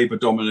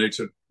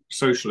Labour-dominated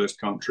socialist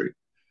country,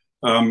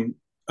 and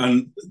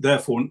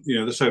therefore,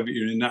 the Soviet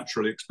Union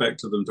naturally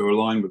expected them to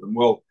align with them.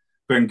 Well,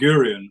 Ben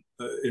Gurion,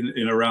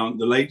 in around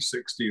the late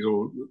 '60s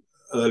or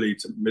early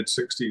to mid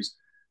 '60s,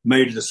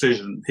 made a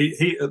decision.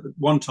 He at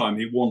one time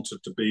he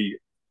wanted to be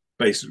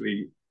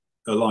basically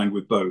aligned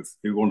with both.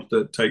 He wanted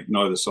to take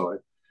neither side,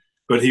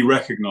 but he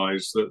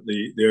recognized that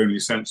the only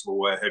sensible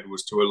way ahead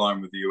was to align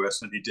with the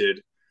US, and he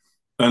did.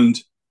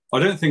 And I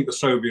don't think the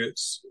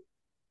Soviets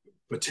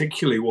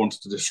particularly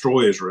wanted to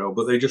destroy Israel,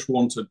 but they just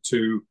wanted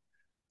to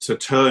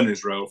turn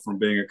Israel from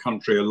being a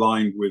country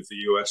aligned with the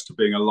US to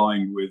being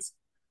aligned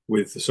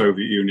with the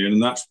Soviet Union.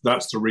 And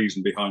that's the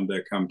reason behind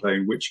their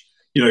campaign, which,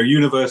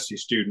 university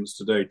students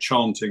today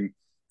chanting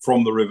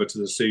 "from the river to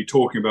the sea,"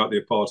 talking about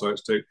the apartheid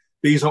state.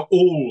 These are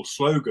all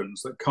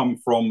slogans that come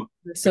from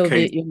the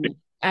Soviet Union.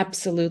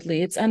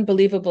 Absolutely. It's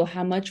unbelievable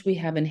how much we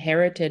have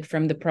inherited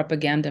from the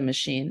propaganda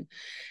machine.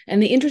 And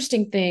the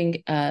interesting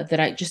thing that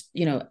I just,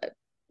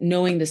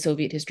 knowing the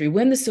Soviet history,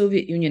 when the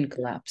Soviet Union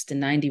collapsed in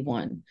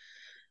 91,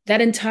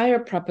 that entire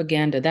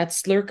propaganda, that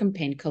slur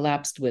campaign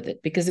collapsed with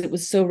it, because it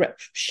was so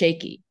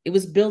shaky. It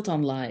was built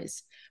on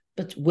lies.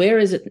 But where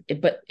is it?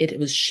 But it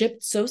was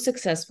shipped so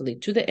successfully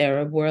to the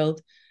Arab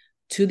world,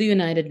 to the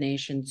United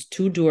Nations,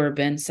 to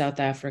Durban, South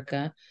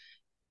Africa,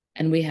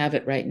 and we have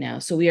it right now.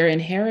 So we are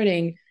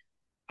inheriting,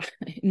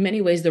 in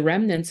many ways, the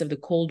remnants of the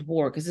Cold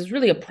War, because it's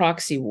really a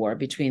proxy war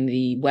between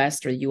the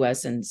West or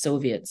US and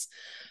Soviets.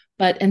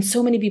 And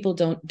so many people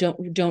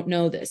don't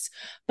know this.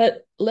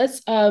 But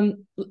let's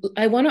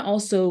I want to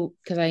also,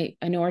 because I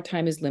know our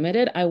time is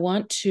limited, I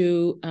want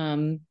to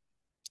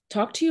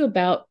talk to you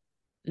about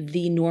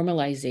the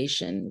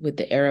normalization with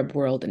the Arab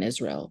world and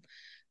Israel.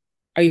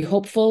 Are you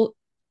hopeful?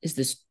 Is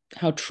this,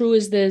 how true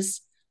is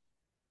this?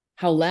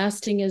 How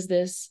lasting is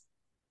this?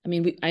 I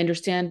mean, I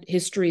understand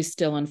history is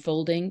still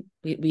unfolding.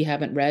 We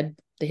haven't read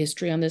the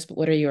history on this, but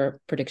what are your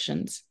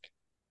predictions?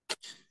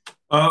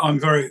 I'm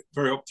very,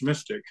 very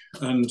optimistic,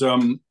 and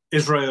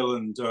Israel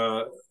and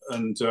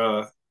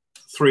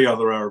three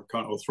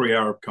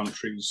Arab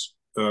countries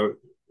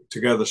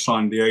together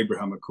signed the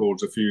Abraham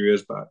Accords a few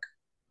years back,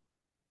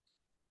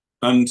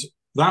 and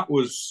that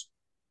was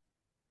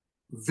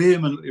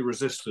vehemently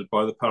resisted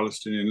by the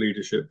Palestinian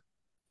leadership.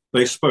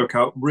 They spoke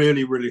out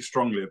really, really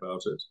strongly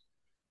about it.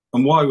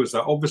 And why was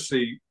that?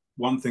 Obviously,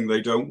 one thing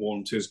they don't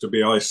want is to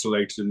be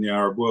isolated in the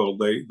Arab world.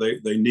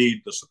 They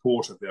need the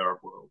support of the Arab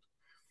world.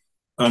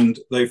 And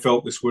they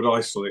felt this would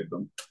isolate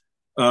them.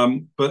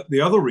 But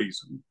the other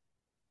reason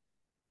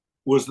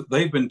was that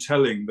they've been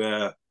telling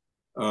their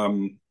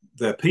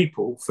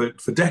people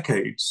for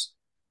decades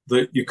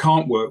that you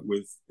can't work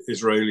with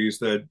Israelis.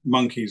 They're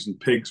monkeys and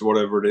pigs,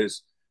 whatever it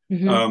is.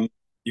 Mm-hmm.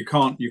 You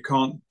can't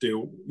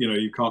deal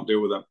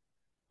with them.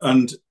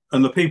 And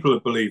the people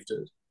have believed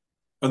it.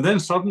 And then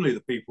suddenly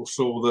the people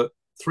saw that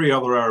three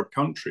other Arab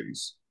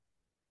countries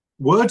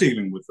were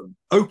dealing with them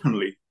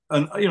openly.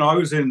 And, I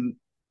was in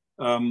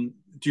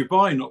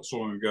Dubai not so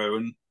long ago,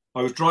 and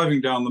I was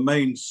driving down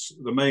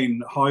the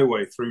main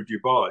highway through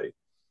Dubai.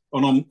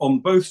 And on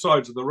both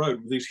sides of the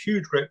road were these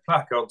huge great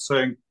placards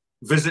saying,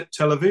 "Visit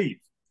Tel Aviv."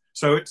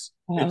 So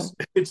I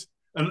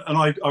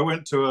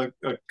went to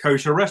a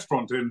kosher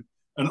restaurant in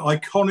an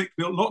iconic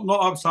building,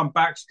 not up some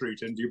back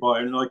street in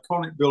Dubai, an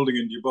iconic building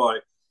in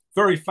Dubai,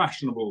 very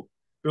fashionable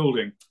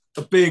building,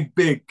 a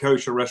big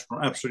kosher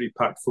restaurant, absolutely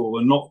packed full,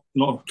 and not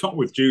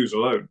with Jews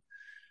alone.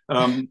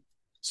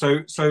 So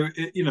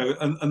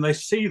and they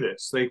see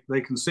this,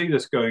 they can see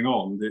this going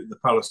on, the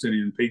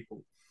Palestinian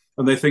people,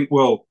 and they think,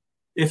 well,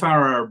 if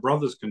our Arab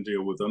brothers can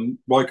deal with them,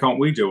 why can't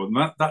we deal with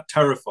them? That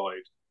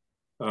terrified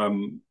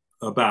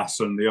Abbas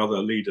and the other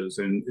leaders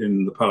of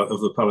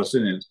the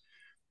Palestinians,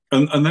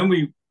 and then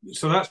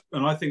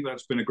I think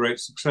that's been a great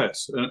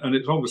success, and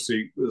it's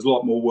obviously there's a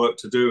lot more work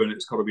to do, and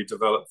it's got to be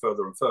developed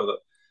further and further.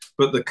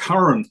 But the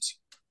current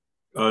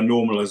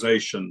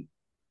normalization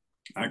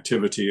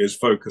activity is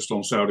focused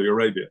on Saudi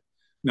Arabia.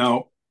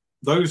 Now,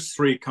 those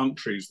three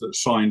countries that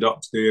signed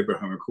up to the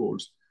Abraham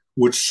Accords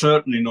would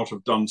certainly not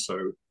have done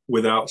so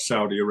without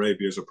Saudi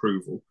Arabia's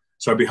approval.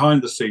 So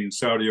behind the scenes,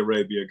 Saudi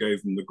Arabia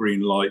gave them the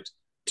green light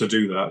to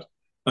do that.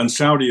 And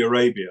Saudi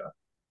Arabia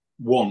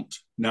want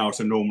now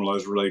to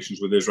normalize relations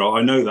with Israel.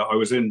 I know that. I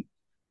was in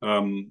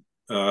the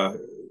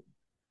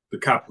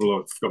capital,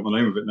 I forgot the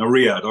name of it now,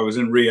 Riyadh. I was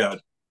in Riyadh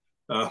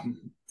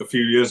a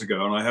few years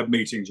ago, and I had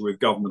meetings with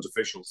government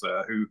officials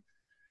there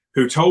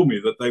who told me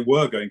that they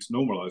were going to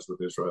normalize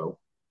with Israel.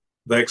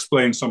 They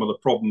explained some of the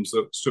problems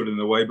that stood in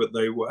the way, but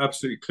they were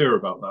absolutely clear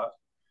about that.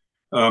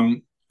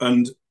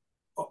 And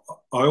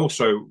I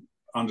also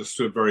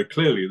understood very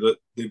clearly that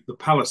the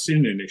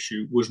Palestinian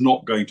issue was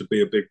not going to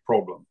be a big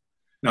problem.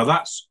 Now,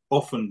 that's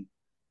often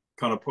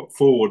kind of put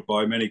forward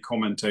by many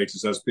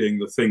commentators as being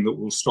the thing that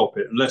will stop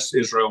it, unless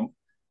Israel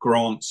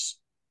grants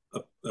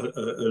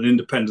an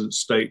independent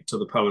state to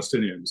the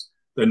Palestinians,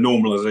 then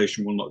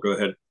normalization will not go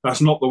ahead.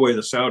 That's not the way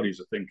the Saudis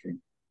are thinking.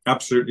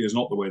 Absolutely is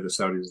not the way the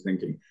Saudis are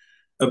thinking.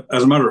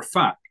 As a matter of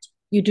fact,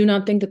 you do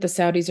not think that the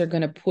Saudis are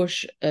going to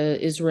push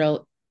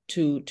Israel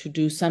to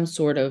do some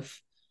sort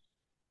of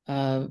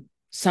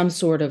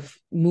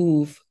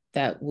move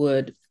that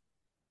would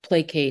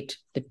placate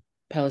the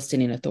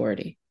Palestinian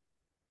Authority?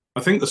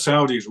 I think the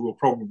Saudis will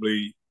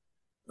probably,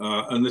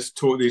 and these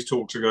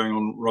talks are going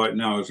on right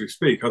now as we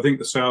speak. I think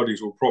the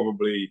Saudis will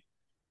probably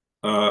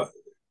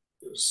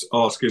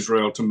ask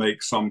Israel to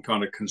make some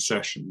kind of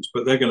concessions,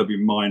 but they're going to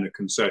be minor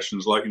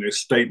concessions, like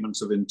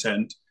statements of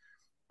intent,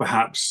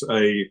 perhaps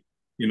a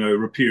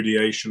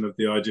repudiation of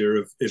the idea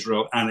of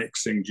Israel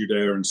annexing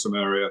Judea and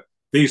Samaria.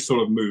 These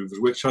sort of moves,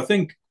 which I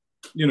think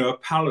are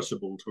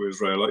palatable to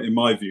Israel, in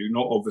my view.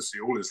 Not obviously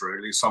all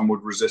Israelis; some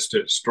would resist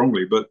it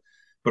strongly, but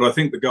I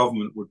think the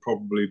government would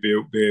probably be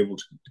able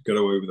to get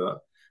away with that.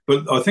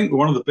 But I think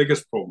one of the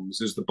biggest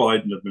problems is the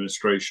Biden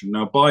administration.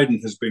 Now, Biden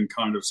has been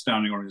kind of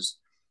standing on his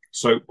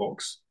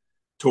soapbox,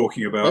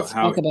 talking about Let's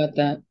talk about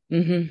that.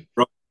 Mm-hmm.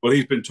 Well,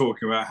 he's been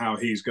talking about how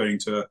he's going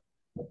to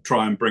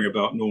try and bring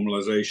about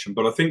normalization.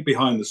 But I think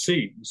behind the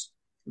scenes,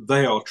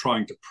 they are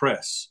trying to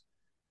press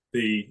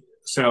the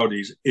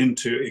Saudis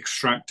into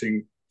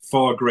extracting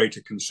far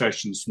greater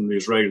concessions from the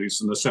Israelis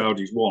than the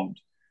Saudis want.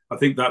 I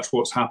think that's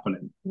what's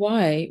happening.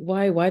 Why?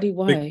 Why?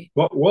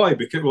 Why?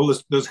 Because well,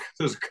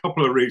 there's a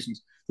couple of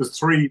reasons. There's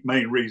three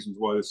main reasons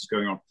why this is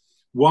going on.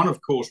 One, of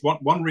course,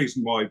 one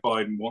reason why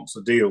Biden wants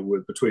a deal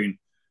between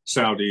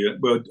Saudi,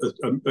 well,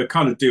 a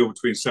kind of deal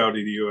between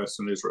Saudi, the US,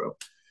 and Israel,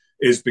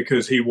 is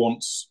because he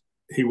wants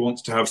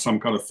to have some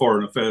kind of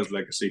foreign affairs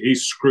legacy.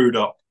 He's screwed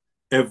up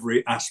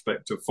every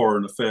aspect of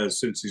foreign affairs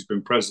since he's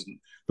been president.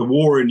 The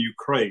war in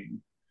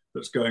Ukraine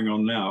that's going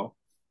on now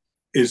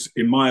is,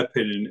 in my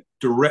opinion,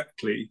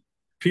 directly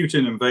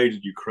Putin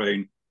invaded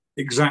Ukraine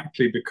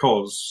exactly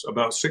because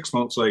about 6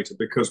 months later,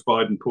 because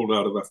Biden pulled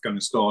out of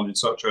Afghanistan in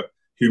such a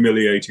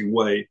humiliating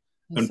way,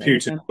 and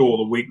Putin saw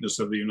the weakness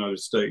of the United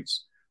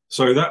States.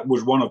 So that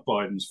was one of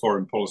Biden's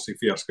foreign policy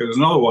fiascos.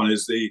 Another one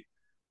is the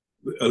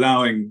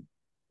allowing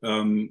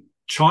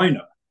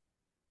China,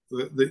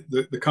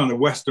 the kind of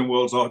Western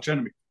world's arch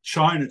enemy,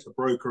 China, to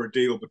broker a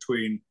deal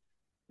between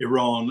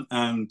Iran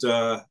and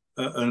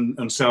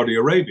Saudi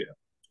Arabia,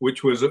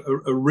 which was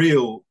a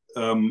real,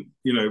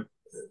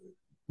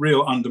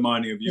 real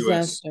undermining of US.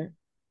 Disaster.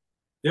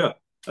 Yeah,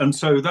 and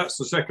so that's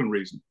the second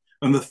reason.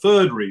 And the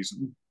third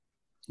reason,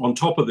 on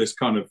top of this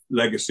kind of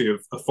legacy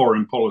of a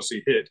foreign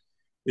policy hit,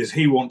 is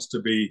he wants to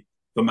be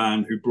the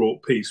man who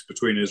brought peace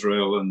between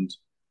Israel and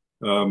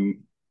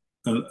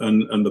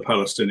the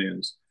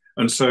Palestinians.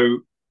 And so,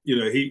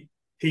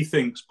 he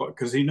thinks,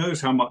 because he knows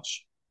how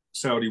much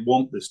Saudi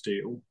want this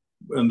deal,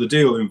 and the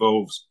deal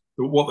involves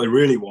what they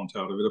really want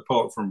out of it,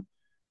 apart from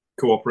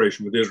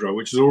cooperation with Israel,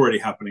 which is already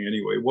happening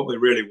anyway. What they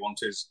really want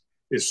is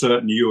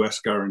certain US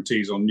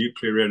guarantees on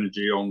nuclear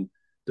energy, on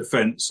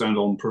defense, and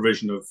on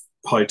provision of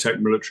high-tech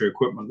military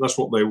equipment. That's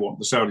what they want.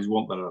 The Saudis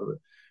want that out of it.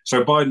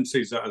 So Biden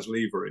sees that as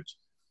leverage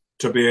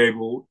to be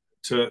able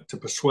to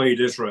persuade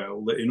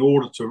Israel that in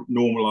order to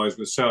normalize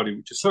with Saudi,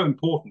 which is so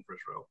important for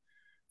Israel,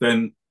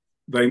 then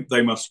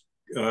they must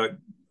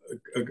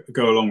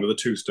go along with a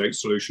two-state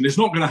solution. It's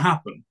not going to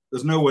happen.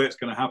 There's no way it's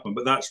going to happen,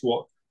 but that's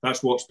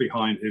what's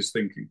behind his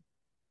thinking.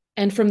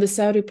 And from the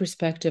Saudi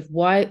perspective,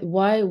 why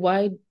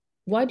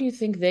do you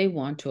think they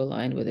want to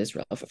align with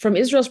Israel? From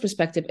Israel's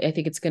perspective, I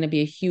think it's going to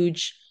be a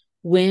huge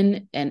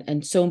win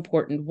and so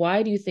important.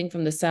 Why do you think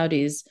from the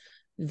Saudis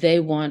they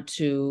want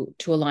to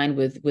align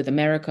with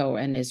America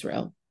and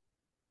Israel?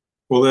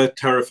 Well, they're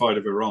terrified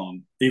of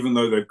Iran, even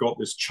though they've got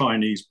this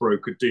Chinese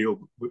brokered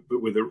deal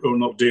or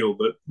not deal,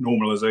 but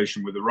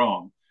normalization with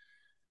Iran,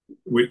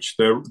 which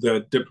their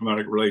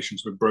diplomatic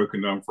relations have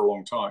broken down for a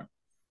long time.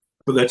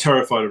 But they're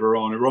terrified of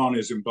Iran. Iran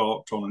is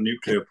embarked on a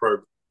nuclear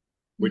program,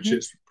 which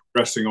it's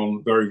progressing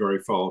on very, very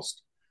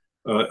fast,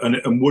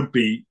 and would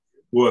be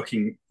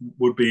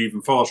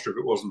even faster if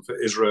it wasn't for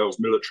Israel's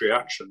military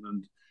action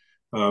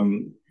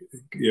and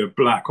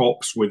black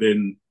ops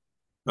within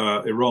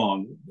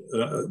Iran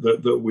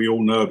that we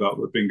all know about,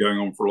 that have been going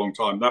on for a long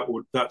time.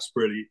 That's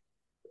really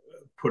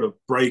put a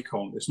brake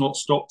on. It's not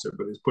stopped it,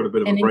 but it's put a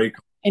bit of a brake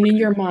on. And in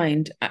your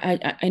mind,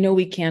 I know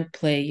we can't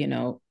play,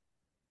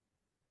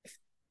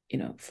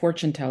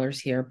 fortune tellers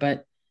here,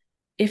 but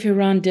if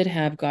Iran did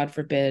have, God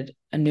forbid,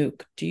 a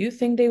nuke, do you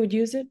think they would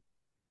use it?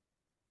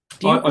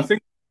 I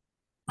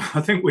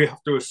think we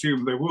have to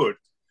assume they would.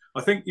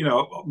 I think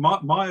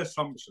my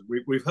assumption.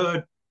 We've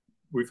heard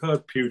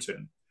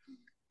Putin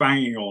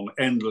banging on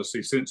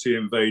endlessly since he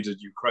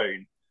invaded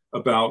Ukraine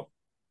about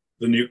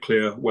the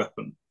nuclear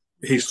weapon.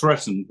 He's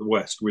threatened the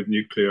West with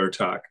nuclear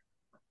attack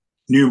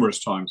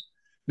numerous times.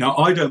 Now,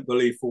 I don't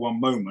believe for one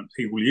moment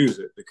he will use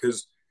it,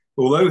 because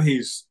although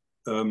he's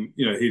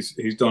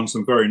done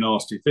some very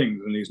nasty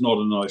things, and he's not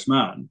a nice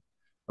man,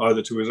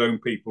 either to his own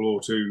people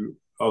or to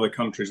other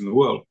countries in the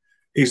world,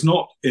 he's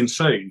not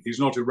insane. He's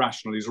not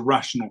irrational. He's a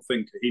rational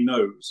thinker. He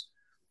knows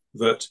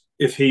that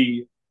if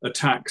he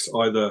attacks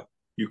either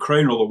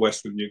Ukraine or the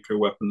West with nuclear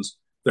weapons,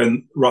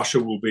 then Russia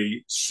will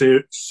be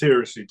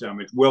seriously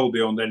damaged, well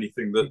beyond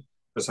anything that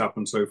has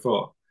happened so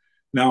far.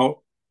 Now,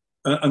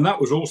 and that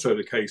was also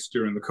the case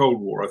during the Cold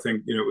War. I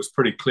think it was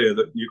pretty clear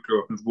that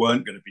nuclear weapons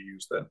weren't going to be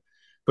used then.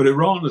 But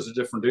Iran is a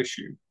different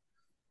issue.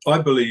 I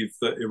believe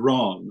that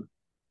Iran,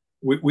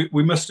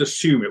 we must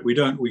assume it.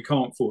 We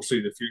can't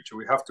foresee the future.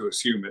 We have to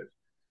assume it.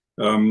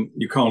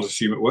 You can't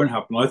assume it won't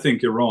happen. I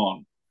think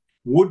Iran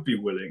would be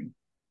willing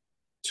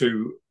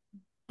to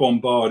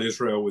bombard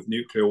Israel with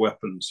nuclear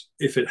weapons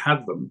if it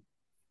had them,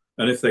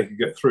 and if they could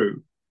get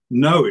through,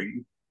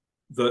 knowing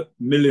that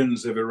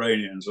millions of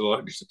Iranians are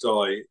likely to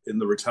die in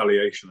the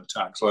retaliation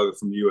attacks, either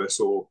from the US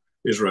or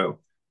Israel.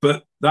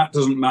 But that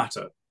doesn't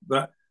matter.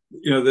 That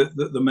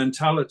the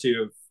mentality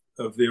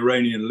of the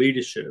Iranian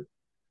leadership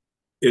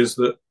is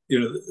that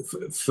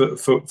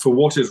for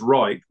what is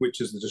right,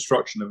 which is the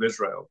destruction of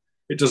Israel,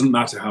 it doesn't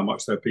matter how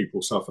much their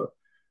people suffer.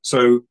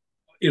 So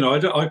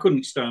I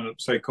couldn't stand up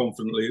and say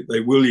confidently they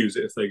will use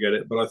it if they get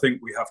it, but I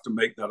think we have to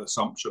make that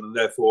assumption, and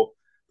therefore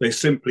they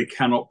simply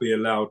cannot be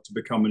allowed to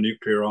become a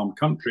nuclear armed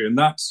country. And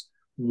that's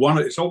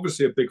it's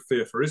obviously a big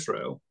fear for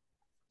Israel.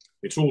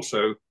 It's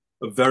also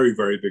a very,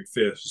 very big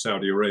fear for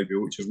Saudi Arabia,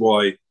 which is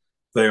why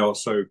they are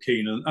so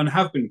keen and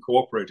have been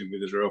cooperating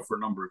with Israel for a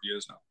number of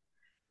years now.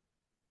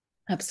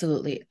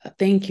 Absolutely.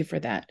 Thank you for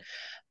that.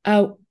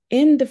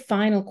 in the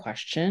final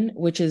question,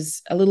 which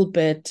is a little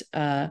bit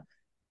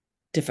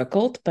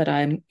difficult, but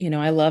I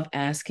love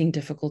asking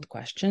difficult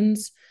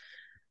questions.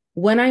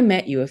 When I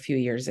met you a few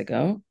years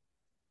ago,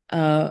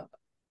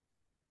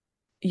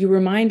 you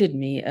reminded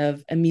me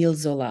of Émile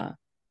Zola.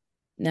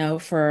 Now,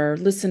 for our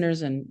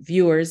listeners and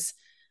viewers,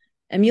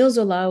 Émile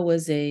Zola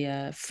was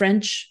a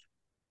French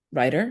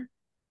writer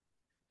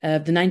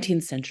of the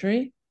 19th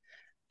century,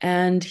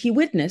 and he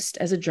witnessed,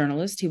 as a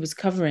journalist, he was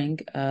covering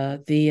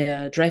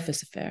the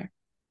Dreyfus affair.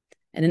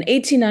 And in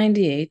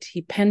 1898,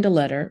 he penned a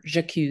letter,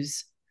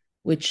 J'accuse,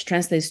 which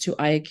translates to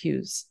I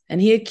accuse. And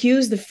he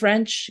accused the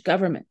French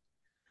government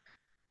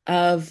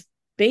of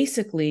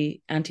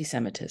basically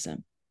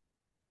anti-Semitism.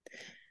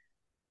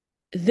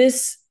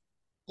 This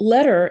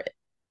letter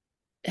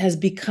has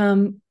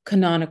become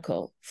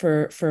canonical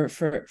for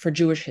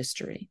Jewish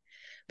history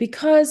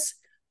because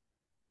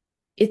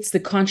it's the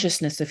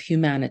consciousness of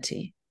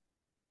humanity.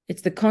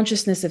 It's the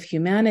consciousness of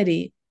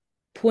humanity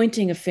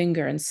pointing a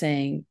finger and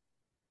saying,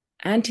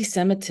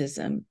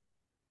 anti-Semitism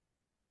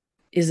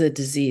is a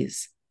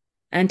disease.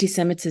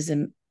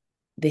 Anti-Semitism,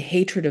 the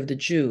hatred of the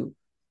Jew,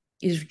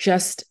 is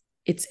just,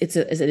 it's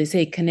as they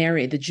say,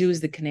 canary. The Jew is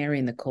the canary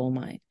in the coal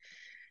mine.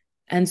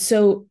 And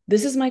so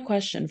this is my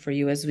question for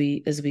you as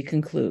we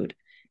conclude.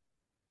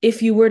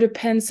 If you were to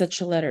pen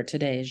such a letter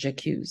today,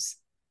 J'accuse,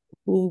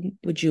 who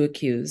would you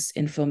accuse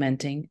in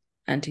fomenting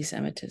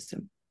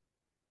anti-Semitism?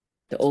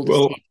 The oldest.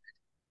 Well,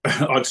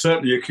 I'd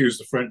certainly accuse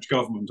the French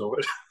government of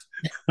it,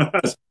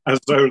 as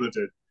Zola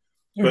did.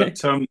 But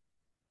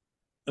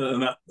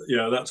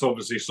that's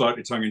obviously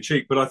slightly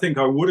tongue-in-cheek. But I think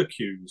I would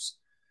accuse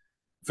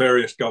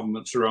various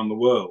governments around the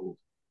world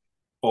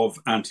of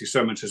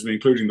anti-Semitism,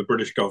 including the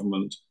British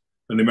government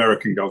and the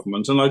American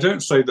government. And I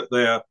don't say that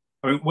they're.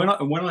 I mean,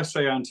 when I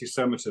say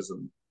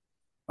anti-Semitism,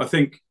 I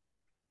think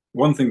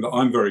one thing that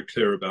I'm very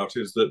clear about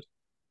is that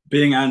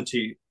being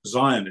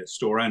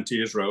anti-Zionist or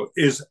anti-Israel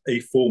is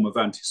a form of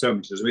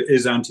anti-Semitism. It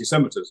is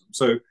anti-Semitism.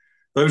 So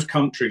those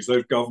countries,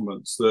 those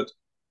governments that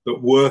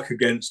work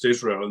against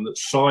Israel and that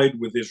side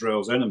with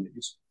Israel's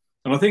enemies,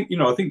 and I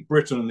think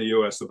Britain and the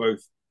US are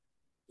both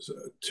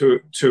two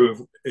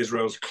of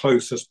Israel's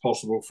closest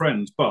possible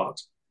friends, but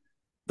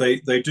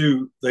they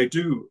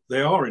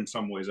are in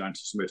some ways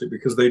anti-Semitic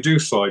because they do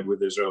side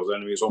with Israel's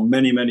enemies on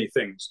many, many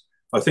things.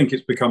 I think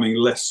it's becoming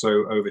less so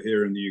over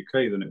here in the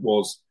UK than it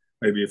was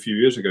maybe a few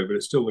years ago, but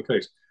it's still the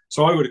case.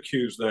 So I would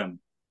accuse them.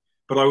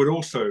 But I would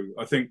also,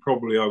 I think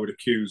probably I would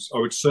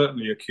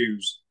certainly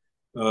accuse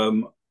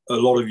a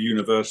lot of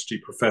university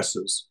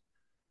professors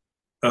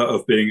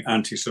of being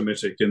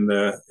anti-Semitic in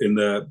their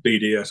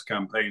BDS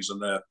campaigns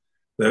and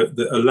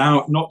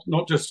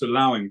not just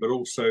allowing, but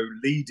also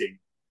leading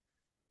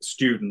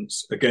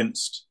students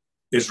against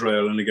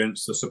Israel and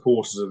against the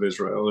supporters of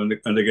Israel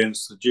and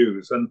against the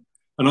Jews. And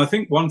I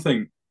think one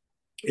thing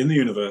in the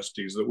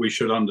universities that we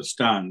should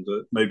understand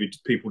that maybe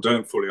people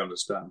don't fully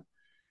understand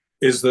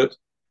is that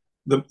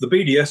the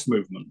BDS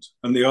movement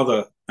and the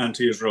other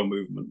anti-Israel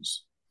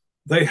movements,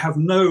 they have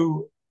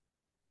no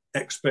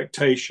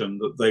expectation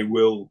that they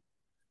will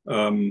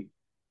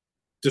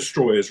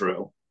destroy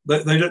Israel.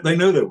 They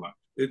know they won't.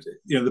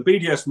 The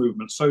BDS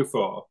movement so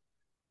far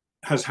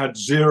has had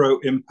zero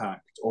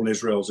impact on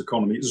Israel's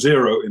economy,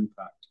 zero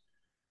impact,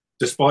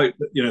 despite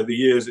the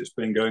years it's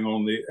been going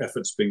on, the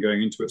efforts been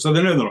going into it. So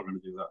they know they're not going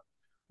to do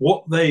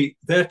that.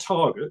 Their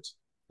target,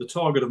 the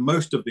target of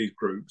most of these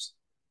groups,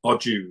 are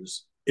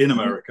Jews in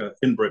America,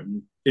 in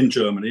Britain, in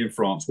Germany, in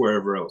France,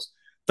 wherever else.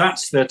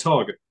 That's their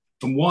target.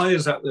 And why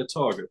is that their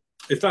target?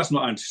 If that's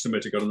not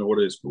anti-Semitic, I don't know what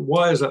it is. But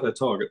why is that their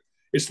target?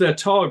 It's their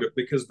target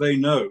because they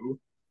know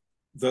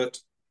that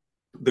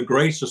the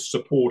greatest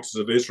supporters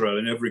of Israel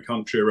in every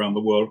country around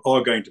the world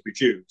are going to be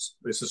Jews.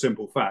 It's a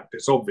simple fact.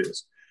 It's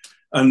obvious.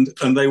 And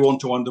they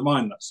want to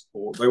undermine that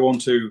support. They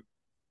want to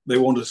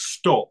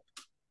stop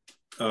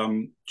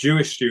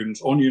Jewish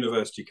students on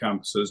university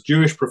campuses,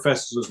 Jewish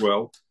professors as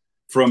well,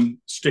 from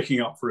sticking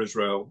up for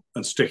Israel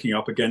and sticking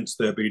up against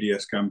their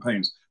BDS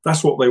campaigns.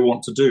 That's what they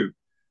want to do.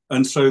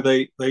 And so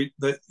they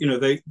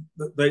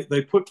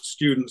put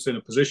students in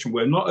a position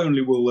where not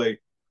only will they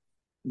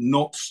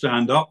not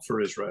stand up for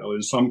Israel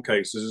in some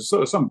cases,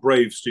 there's some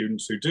brave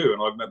students who do,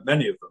 and I've met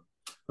many of them,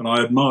 and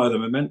I admire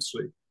them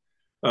immensely.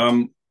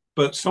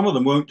 But some of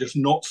them won't just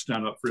not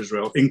stand up for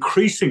Israel.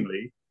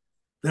 Increasingly,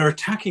 they're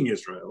attacking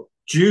Israel.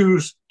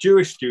 Jewish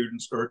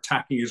students are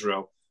attacking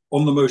Israel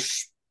on the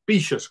most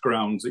specious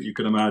grounds that you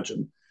can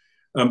imagine,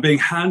 being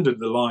handed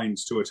the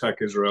lines to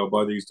attack Israel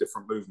by these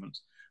different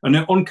movements. And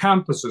then on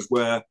campuses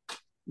where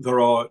there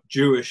are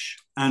Jewish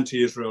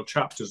anti-Israel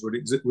chapters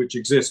which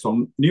exist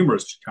on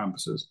numerous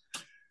campuses,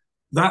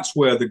 that's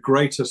where the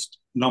greatest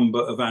number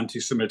of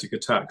anti-Semitic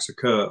attacks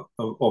occur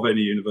of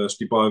any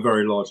university by a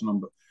very large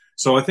number.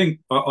 So I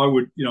think I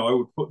would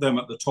put them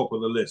at the top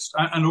of the list,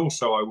 and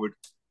also I would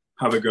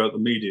have a go at the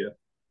media.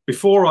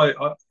 Before I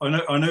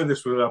know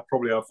this was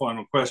probably our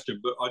final question,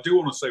 but I do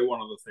want to say one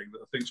other thing that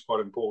I think is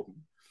quite important.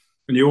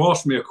 And you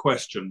asked me a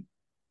question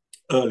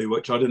earlier,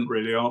 which I didn't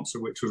really answer,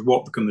 which was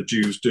what can the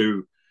Jews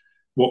do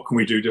what can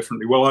we do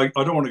differently? Well, I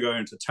don't want to go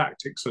into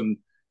tactics and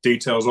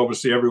details.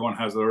 Obviously, everyone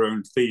has their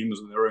own themes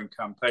and their own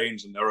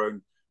campaigns and their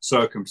own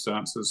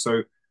circumstances.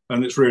 So,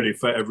 and it's really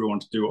for everyone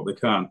to do what they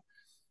can.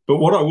 But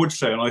what I would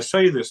say, and I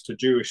say this to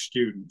Jewish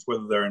students,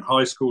 whether they're in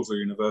high schools or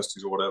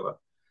universities or whatever,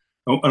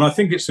 and I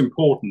think it's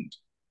important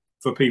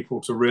for people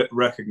to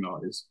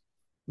recognize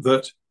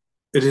that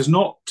it is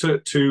not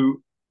to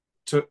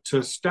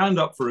stand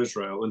up for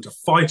Israel and to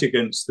fight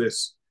against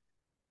this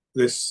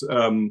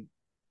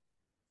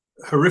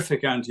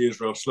horrific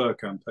anti-Israel slur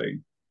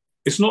campaign.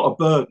 It's not a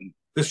burden.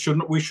 This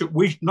shouldn't.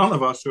 We none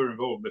of us who are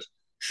involved in this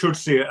should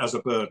see it as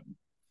a burden.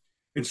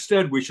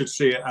 Instead, we should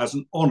see it as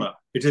an honor.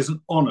 It is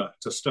an honor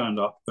to stand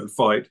up and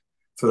fight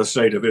for the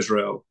state of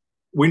Israel.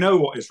 We know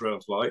what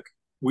Israel's like.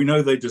 We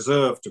know they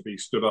deserve to be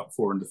stood up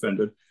for and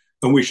defended,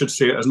 and we should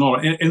see it as an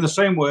honor. In the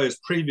same way as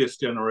previous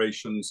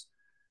generations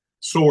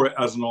saw it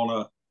as an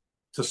honor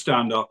to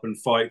stand up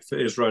and fight for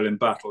Israel in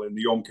battle in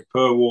the Yom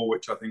Kippur War,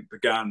 which I think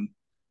began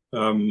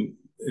in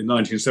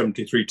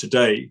 1973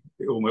 today,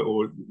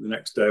 or the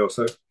next day or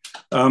so.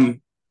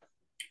 And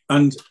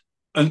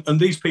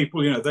these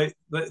people, they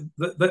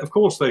of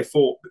course they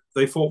fought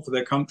for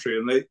their country,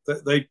 and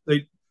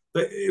they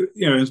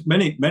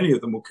many of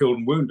them were killed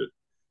and wounded,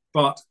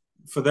 but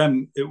for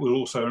them it was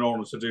also an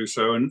honor to do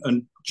so.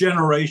 And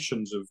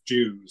generations of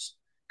Jews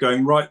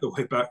going right the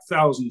way back,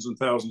 thousands and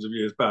thousands of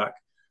years back,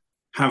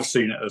 have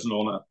seen it as an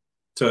honor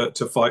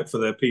to fight for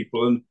their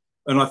people.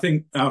 And I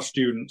think our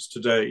students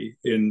today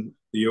in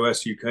the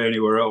US, UK,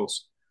 anywhere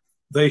else,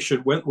 they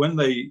should, when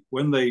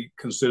they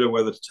consider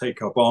whether to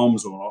take up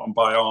arms or not, and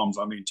by arms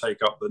I mean take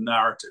up the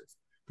narrative,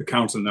 the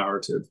counter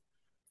narrative,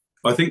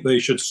 I think they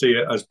should see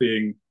it as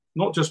being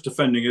not just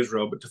defending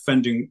Israel, but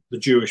defending the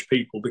Jewish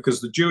people, because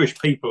the Jewish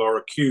people are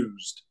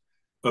accused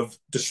of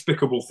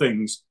despicable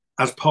things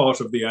as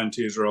part of the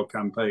anti-Israel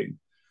campaign.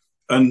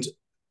 And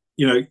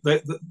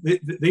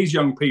these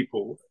young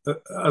people,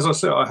 as I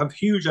say, I have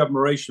huge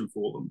admiration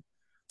for them.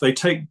 They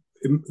take,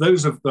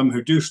 those of them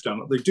who do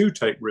stand up, they do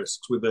take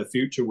risks with their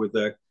future, with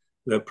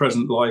their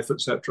present life,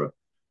 etc.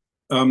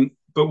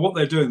 But what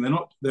they're doing,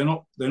 they're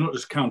not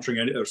just countering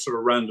any sort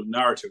of random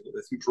narrative that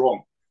they think is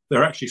wrong.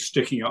 They're actually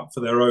sticking up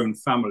for their own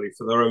family,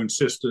 for their own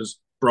sisters,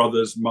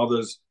 brothers,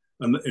 mothers,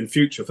 and in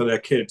future for their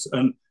kids.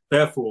 And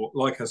therefore,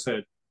 like I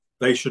said,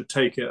 they should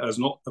take it as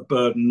not a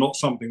burden, not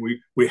something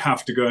we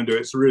have to go and do.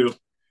 It's a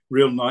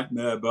real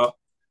nightmare, but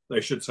they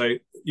should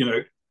say,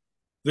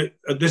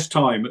 at this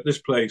time, at this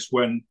place,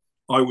 when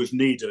I was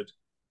needed,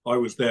 I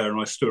was there and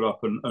I stood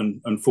up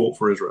and fought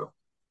for Israel.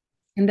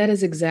 And that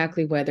is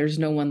exactly why there's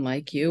no one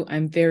like you.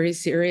 I'm very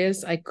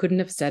serious. I couldn't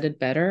have said it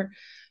better.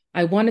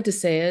 I wanted to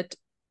say it.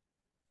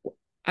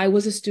 I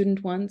was a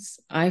student once.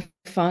 I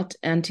fought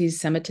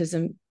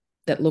anti-Semitism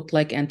that looked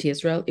like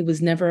anti-Israel. It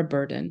was never a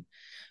burden,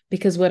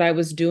 because what I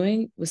was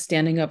doing was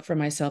standing up for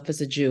myself as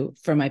a Jew,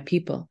 for my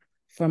people,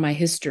 for my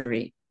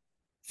history,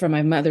 for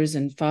my mothers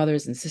and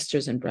fathers and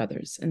sisters and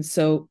brothers. And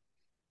so,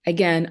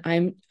 again,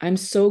 I'm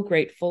so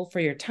grateful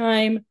for your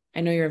time. I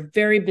know you're a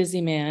very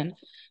busy man.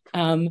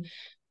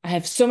 I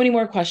have so many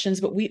more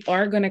questions, but we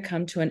are going to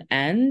come to an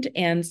end.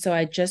 And so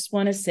I just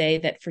want to say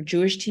that for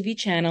Jewish TV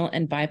Channel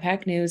and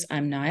BIPAC News,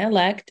 I'm Naya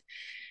Lekht.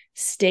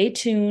 Stay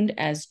tuned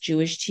as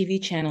Jewish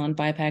TV Channel and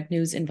BIPAC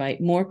News invite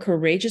more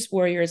courageous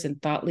warriors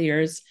and thought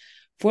leaders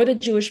for the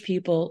Jewish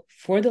people,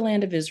 for the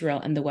land of Israel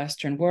and the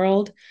Western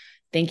world.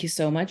 Thank you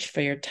so much for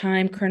your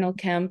time, Colonel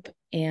Kemp,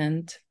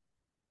 and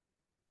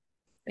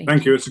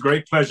thank you. It's a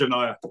great pleasure,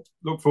 Naya.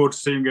 Look forward to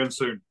seeing you again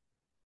soon.